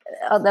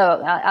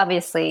 although I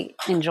obviously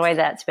enjoy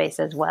that space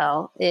as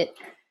well, it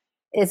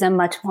is a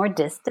much more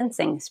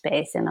distancing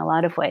space in a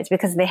lot of ways,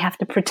 because they have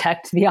to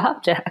protect the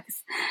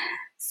objects.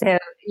 So,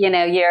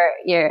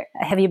 you're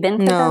have you been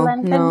to the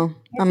London? No,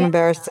 I'm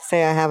embarrassed to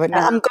say I haven't.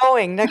 I'm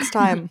going next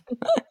time.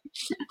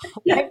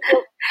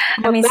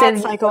 I mean, so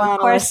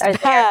psychoanalyst, of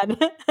course, bad.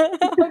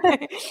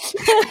 Okay.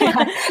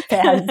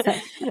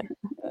 Bad.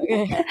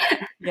 Okay.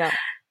 Yeah.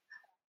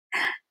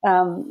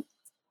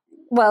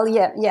 Well,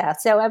 yeah.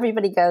 So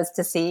everybody goes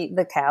to see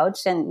the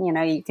couch, and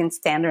you can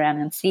stand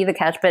around and see the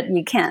couch, but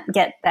you can't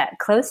get that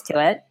close to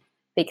it,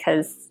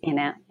 because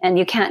and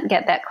you can't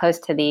get that close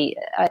to the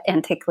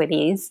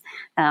antiquities.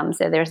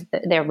 So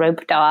they're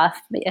roped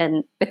off,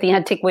 and with the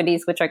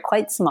antiquities, which are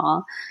quite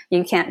small,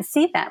 you can't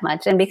see that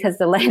much, and because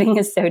the lighting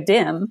is so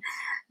dim,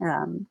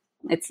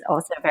 it's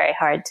also very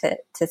hard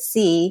to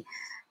see.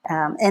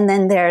 And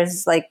then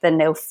there's like the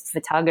no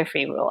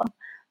photography rule.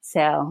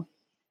 So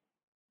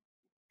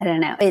I don't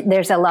know.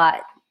 There's a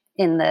lot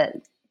in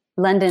the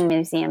London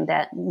Museum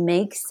that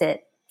makes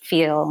it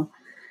feel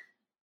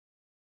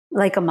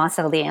like a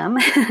mausoleum,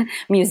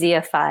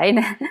 museified,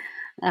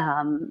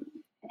 um,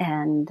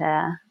 and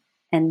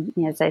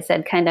as I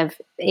said, kind of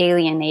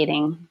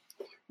alienating.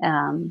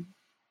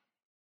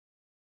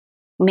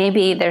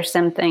 Maybe there's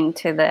something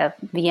to the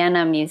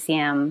Vienna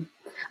Museum,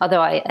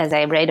 although as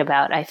I write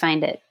about, I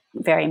find it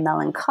very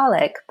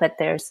melancholic, but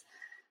there's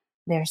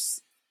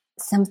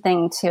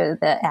something to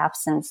the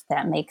absence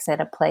that makes it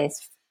a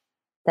place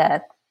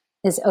that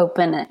is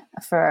open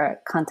for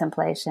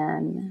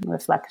contemplation,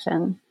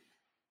 reflection.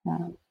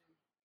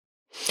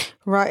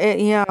 Right.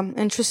 Yeah.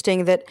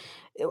 Interesting that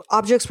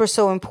objects were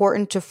so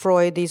important to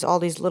Freud. All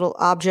these little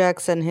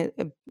objects,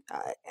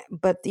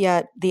 but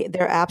yet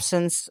their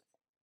absence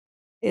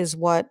is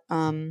what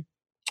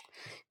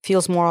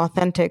feels more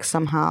authentic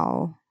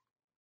somehow.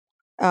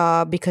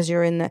 Because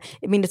you're in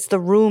it's the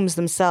rooms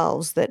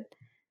themselves that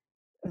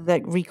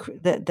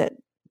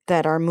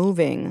are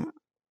moving.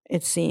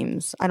 It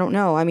seems. I don't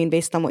know.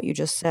 Based on what you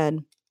just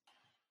said.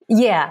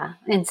 Yeah,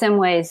 in some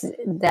ways,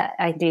 that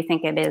I do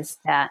think it is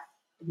that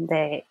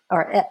they,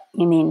 or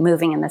you mean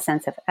moving in the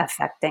sense of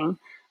affecting.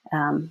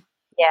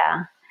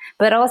 Yeah,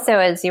 but also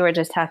as you were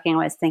just talking,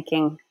 I was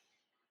thinking,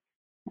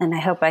 and I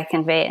hope I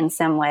convey it in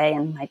some way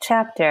in my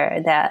chapter,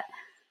 that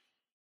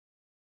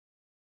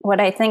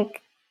what I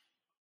think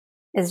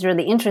is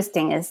really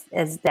interesting is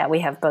that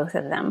we have both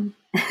of them,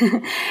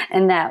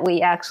 and that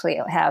we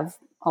actually have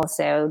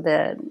also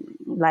the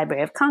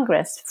Library of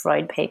Congress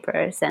Freud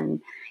papers,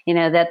 and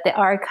that the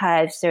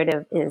archive sort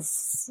of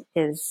is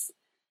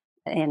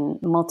in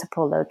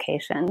multiple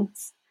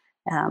locations,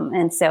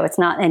 and so it's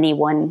not any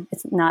one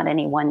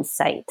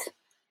site.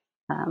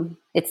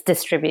 It's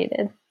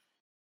distributed.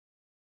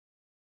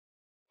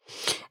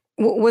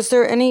 Was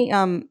there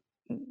anything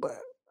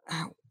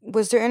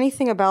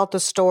about the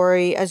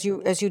story as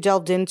you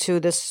delved into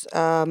this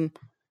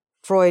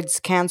Freud's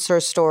cancer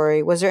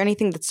story? Was there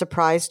anything that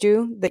surprised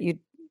you, that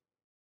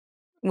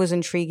was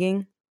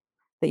intriguing,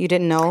 that you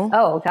didn't know?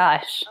 Oh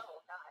gosh,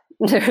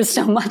 there's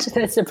so much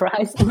that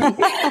surprised me.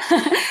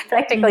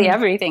 Practically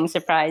everything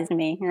surprised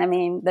me.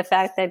 The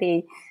fact that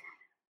he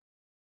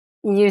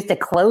used a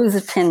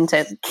clothespin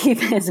to keep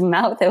his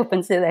mouth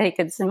open so that he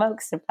could smoke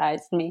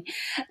surprised me.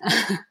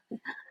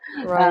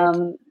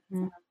 Right.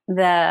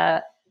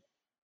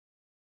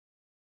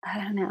 I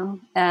don't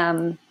know.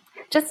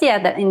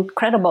 The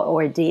incredible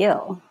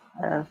ordeal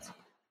of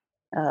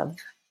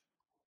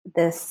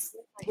this.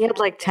 He had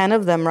like 10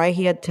 of them, right?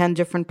 He had 10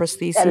 different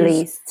prostheses. At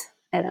least.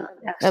 I don't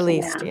actually, At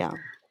least, yeah.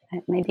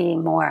 Maybe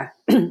more.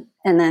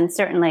 And then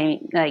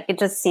certainly, it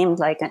just seemed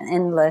like an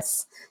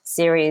endless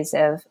series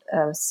of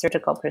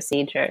surgical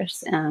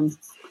procedures.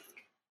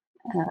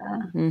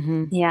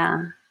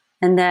 Yeah.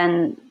 And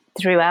then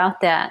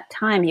throughout that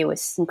time, he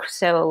was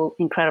so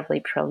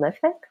incredibly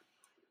prolific.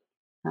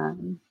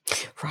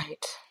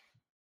 Right.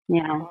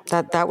 Yeah.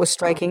 That was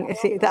striking.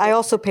 I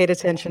also paid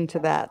attention to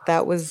that.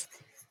 That was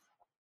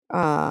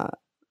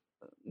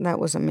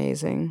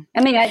amazing.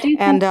 I do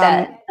think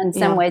that in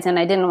some ways, and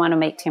I didn't want to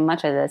make too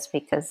much of this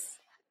because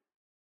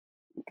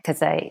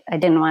I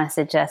didn't want to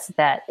suggest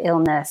that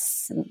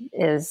illness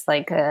is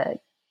like a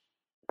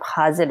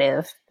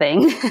positive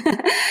thing,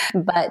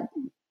 but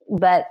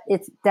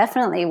it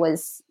definitely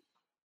was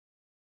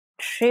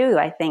true.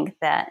 I think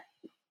that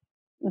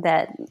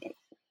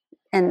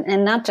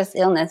and not just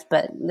illness,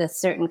 but the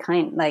certain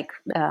kind, like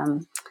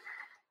an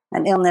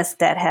illness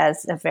that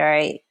has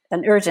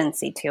an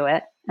urgency to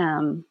it,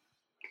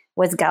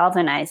 was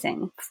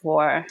galvanizing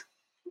for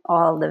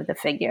all of the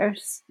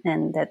figures,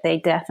 and that they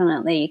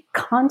definitely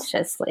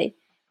consciously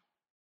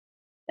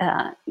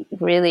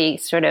really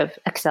sort of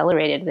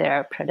accelerated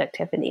their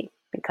productivity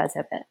because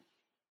of it.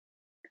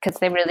 Because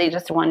they really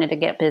just wanted to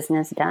get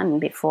business done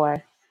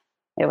before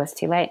it was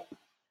too late.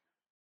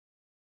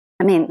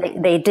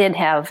 They did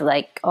have,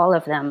 like, all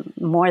of them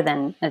more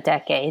than a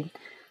decade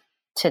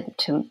to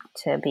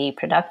be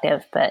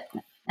productive, but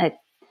I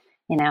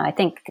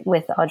think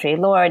with Audre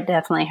Lorde,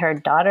 definitely her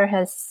daughter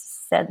has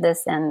said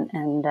this, and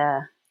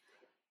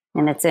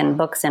it's in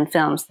books and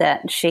films,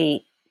 that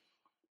she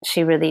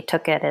really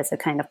took it as a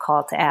kind of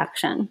call to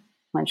action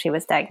when she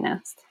was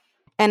diagnosed.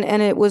 And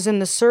it was in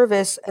the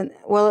service, and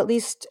well, at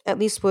least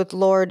with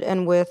Lorde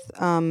and with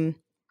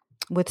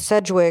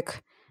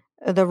Sedgwick,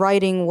 the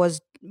writing was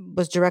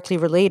directly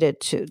related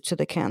to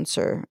the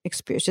cancer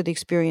experience, to the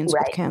experience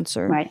with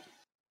cancer, right?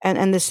 And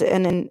in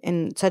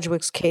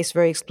Sedgwick's case,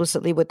 very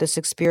explicitly with this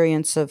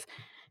experience of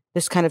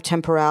this kind of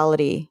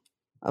temporality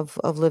of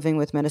living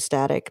with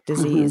metastatic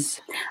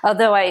disease. Mm-hmm.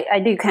 Although I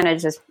do kind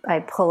of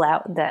I pull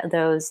out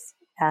those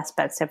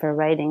aspects of her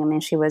writing.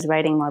 She was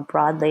writing more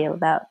broadly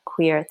about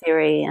queer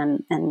theory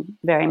and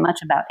very much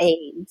about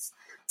AIDS.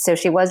 So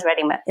she was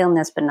writing about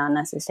illness, but not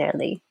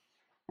necessarily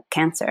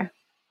cancer.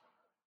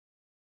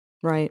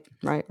 Right.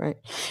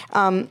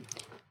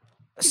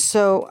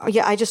 So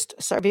yeah,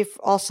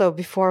 also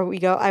before we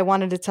go, I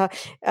wanted to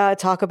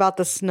talk about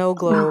the snow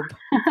globe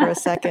for a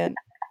second.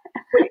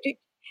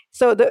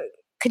 So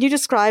can you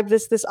describe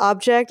this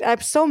object?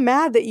 I'm so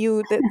mad that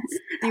you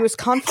was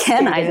confiscated.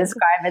 Can I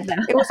describe it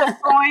though? It was a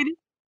Freud.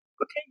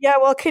 Okay, yeah,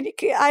 well,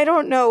 I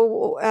don't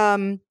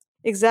know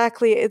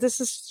exactly. This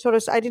is sort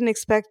of, I didn't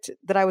expect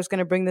that I was going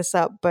to bring this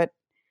up, but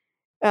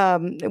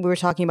we were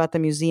talking about the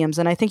museums,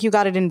 and I think you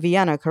got it in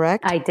Vienna,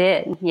 correct? I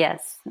did,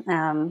 yes.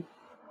 I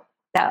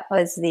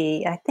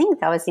think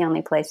that was the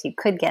only place you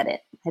could get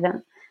it.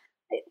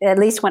 At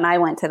least when I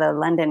went to the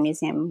London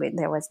Museum,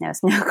 there was no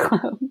snow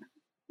globe.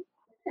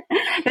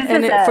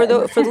 For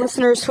the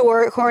listeners who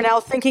are now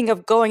thinking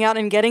of going out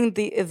and getting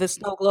the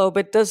snow globe,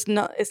 it's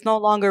no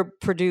longer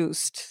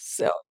produced.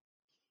 So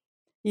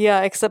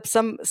yeah, except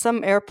some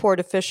airport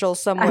official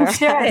somewhere. I'm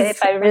sure has,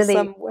 if I really,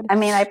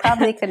 I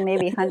probably could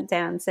maybe hunt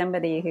down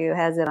somebody who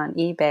has it on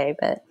eBay,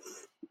 but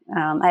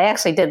I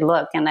actually did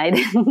look and I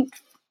didn't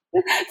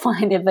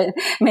find it, but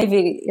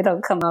maybe it'll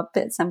come up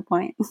at some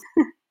point.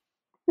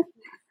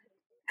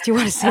 Do you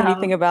want to say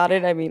anything about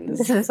it? I mean,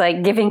 this is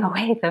like giving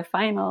away the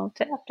final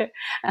chapter.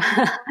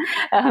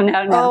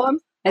 No.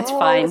 It's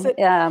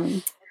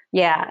fine.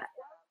 Yeah.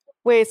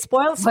 Wait,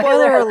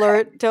 spoiler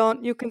alert.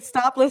 You can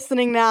stop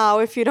listening now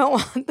if you don't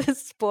want the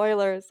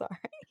spoilers. Sorry.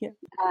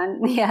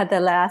 Yeah. The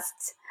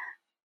last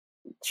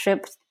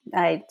trip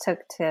I took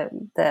to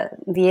the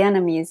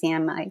Vienna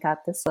Museum, I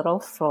got this little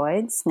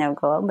Freud snow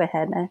globe.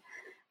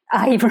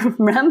 I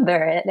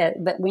remember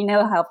it, but we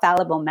know how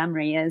fallible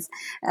memory is.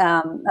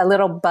 A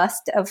little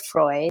bust of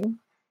Freud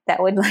that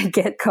would like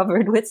get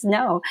covered with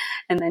snow,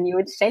 and then you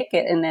would shake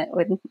it, and it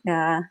would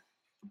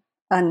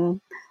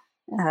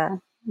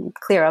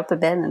clear up a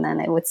bit, and then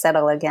it would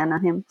settle again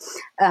on him.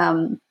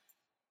 And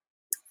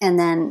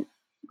then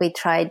we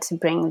tried to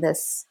bring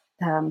this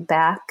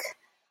back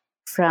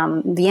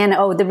from Vienna.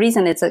 Oh, the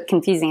reason it's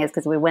confusing is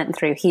because we went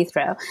through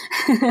Heathrow.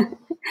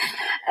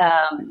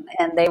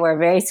 And they were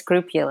very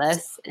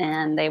scrupulous,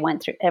 and they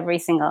went through every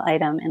single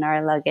item in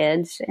our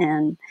luggage.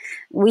 And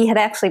we had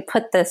actually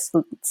put this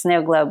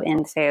snow globe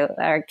into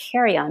our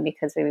carry-on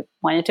because we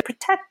wanted to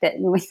protect it.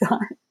 And we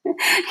thought,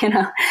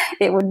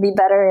 it would be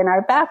better in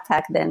our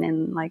backpack than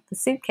in like the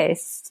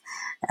suitcase.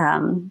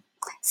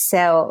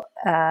 So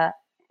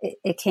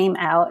it came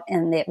out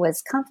and it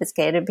was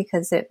confiscated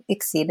because it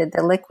exceeded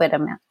the liquid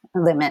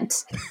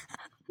limit.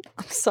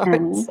 I'm sorry.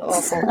 It's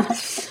awful.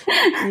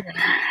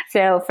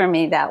 So for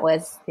me, that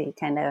was the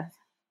kind of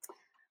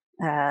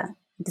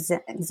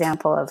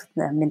example of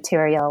the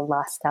material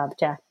lost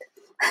object.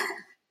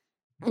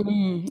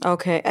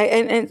 Okay.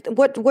 And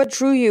what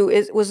drew you?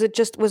 Was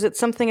it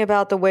something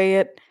about the way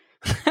it?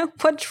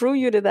 What drew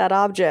you to that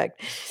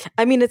object?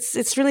 I mean,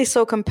 it's really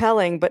so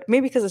compelling, but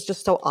maybe because it's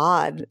just so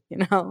odd,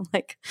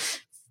 like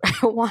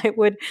why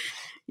would,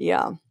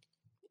 yeah.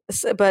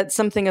 But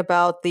something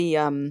about the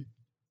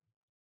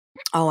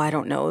I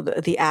don't know,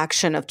 the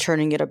action of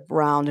turning it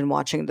around and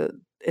watching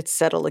it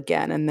settle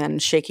again and then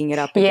shaking it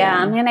up again. Yeah,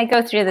 I mean, I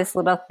go through this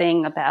little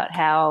thing about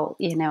how,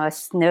 a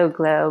snow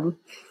globe,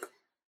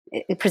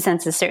 it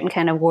presents a certain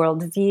kind of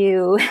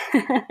worldview.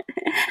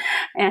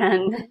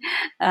 and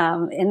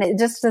it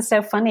just is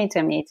so funny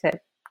to me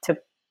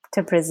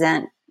to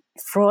present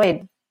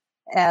Freud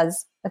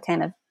as a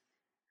kind of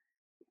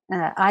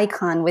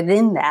icon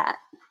within that.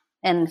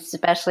 And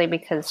especially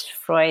because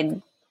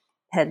Freud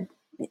had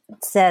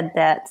said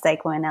that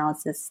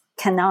psychoanalysis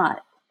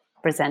cannot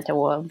present a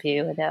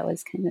worldview. That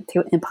was kind of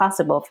too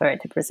impossible for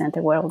it to present a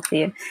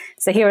worldview.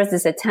 So here was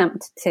this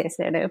attempt to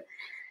sort of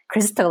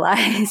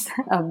crystallize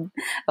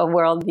a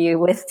worldview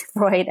with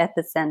Freud at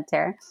the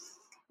center.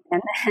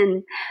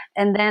 And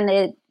then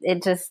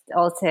it just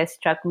also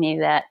struck me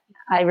that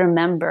I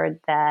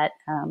remembered that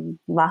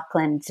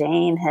Lachlan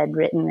Jane had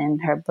written in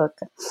her book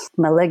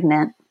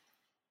 *Malignant*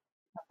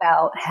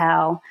 about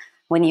how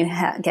when you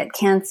get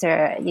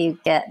cancer, you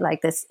get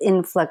like this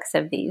influx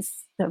of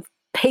these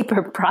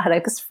paper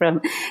products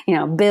from,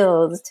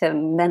 bills to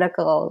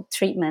medical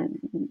treatment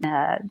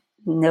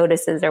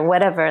notices or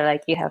whatever.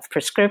 Like you have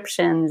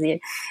prescriptions,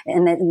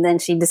 and then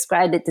she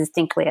described it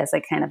distinctly as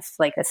a kind of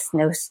like a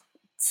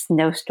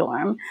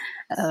snowstorm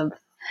of.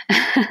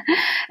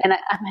 And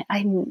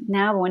I'm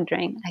now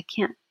wondering, I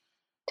can't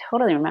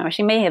totally remember.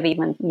 She may have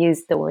even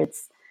used the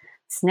words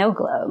snow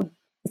globe.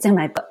 It's in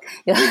my book.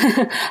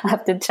 I'll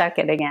have to check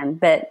it again.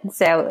 But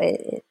so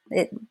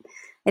it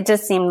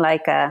just seemed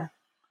like a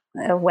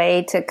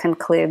way to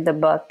conclude the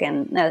book.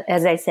 And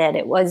as I said,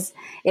 it was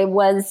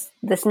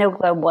the snow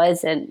globe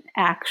was an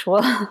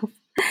actual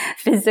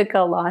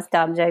physical lost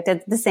object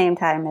at the same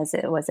time as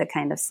it was a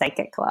kind of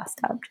psychic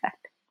lost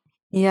object.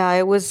 Yeah,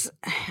 it was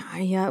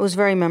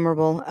very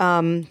memorable.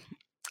 I'm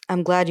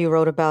glad you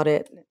wrote about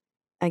it.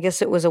 I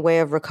guess it was a way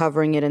of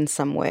recovering it in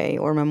some way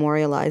or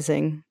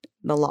memorializing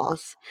the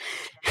loss.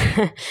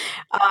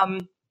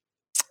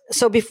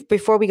 So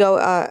before we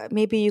go,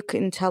 maybe you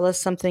can tell us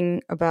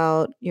something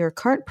about your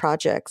current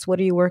projects. What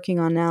are you working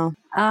on now?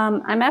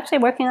 I'm actually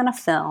working on a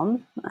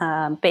film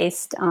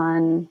based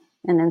on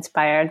and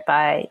inspired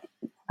by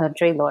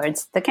Audre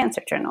Lorde's The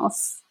Cancer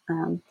Journals.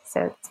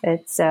 So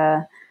it's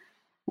I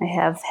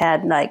have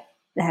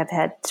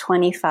had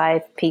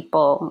 25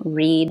 people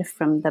read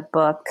from the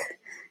book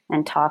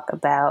and talk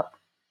about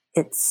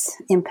its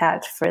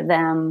impact for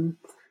them.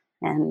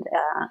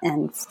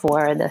 and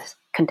for the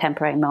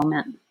contemporary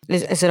moment.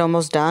 Is it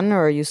almost done,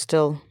 or are you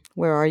still?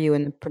 Where are you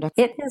in the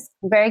production? It is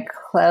very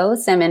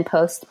close. I'm in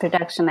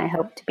post-production. I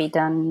hope to be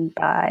done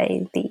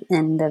by the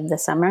end of the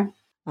summer.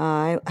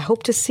 I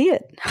hope to see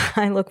it.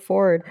 I look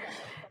forward.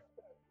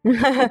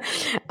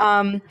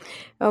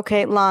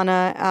 Okay,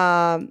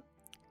 Lana,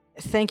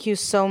 thank you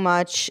so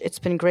much. It's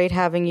been great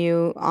having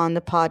you on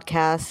the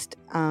podcast.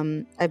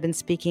 I've been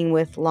speaking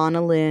with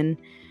Lana Lin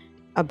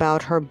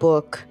about her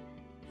book,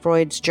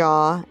 Freud's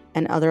Jaw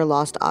and Other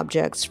Lost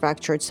Objects,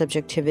 Fractured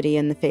Subjectivity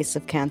in the Face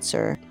of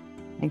Cancer.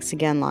 Thanks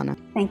again, Lana.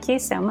 Thank you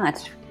so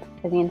much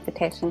for the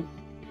invitation.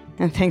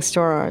 And thanks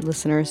to our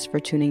listeners for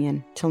tuning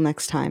in. Till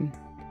next time.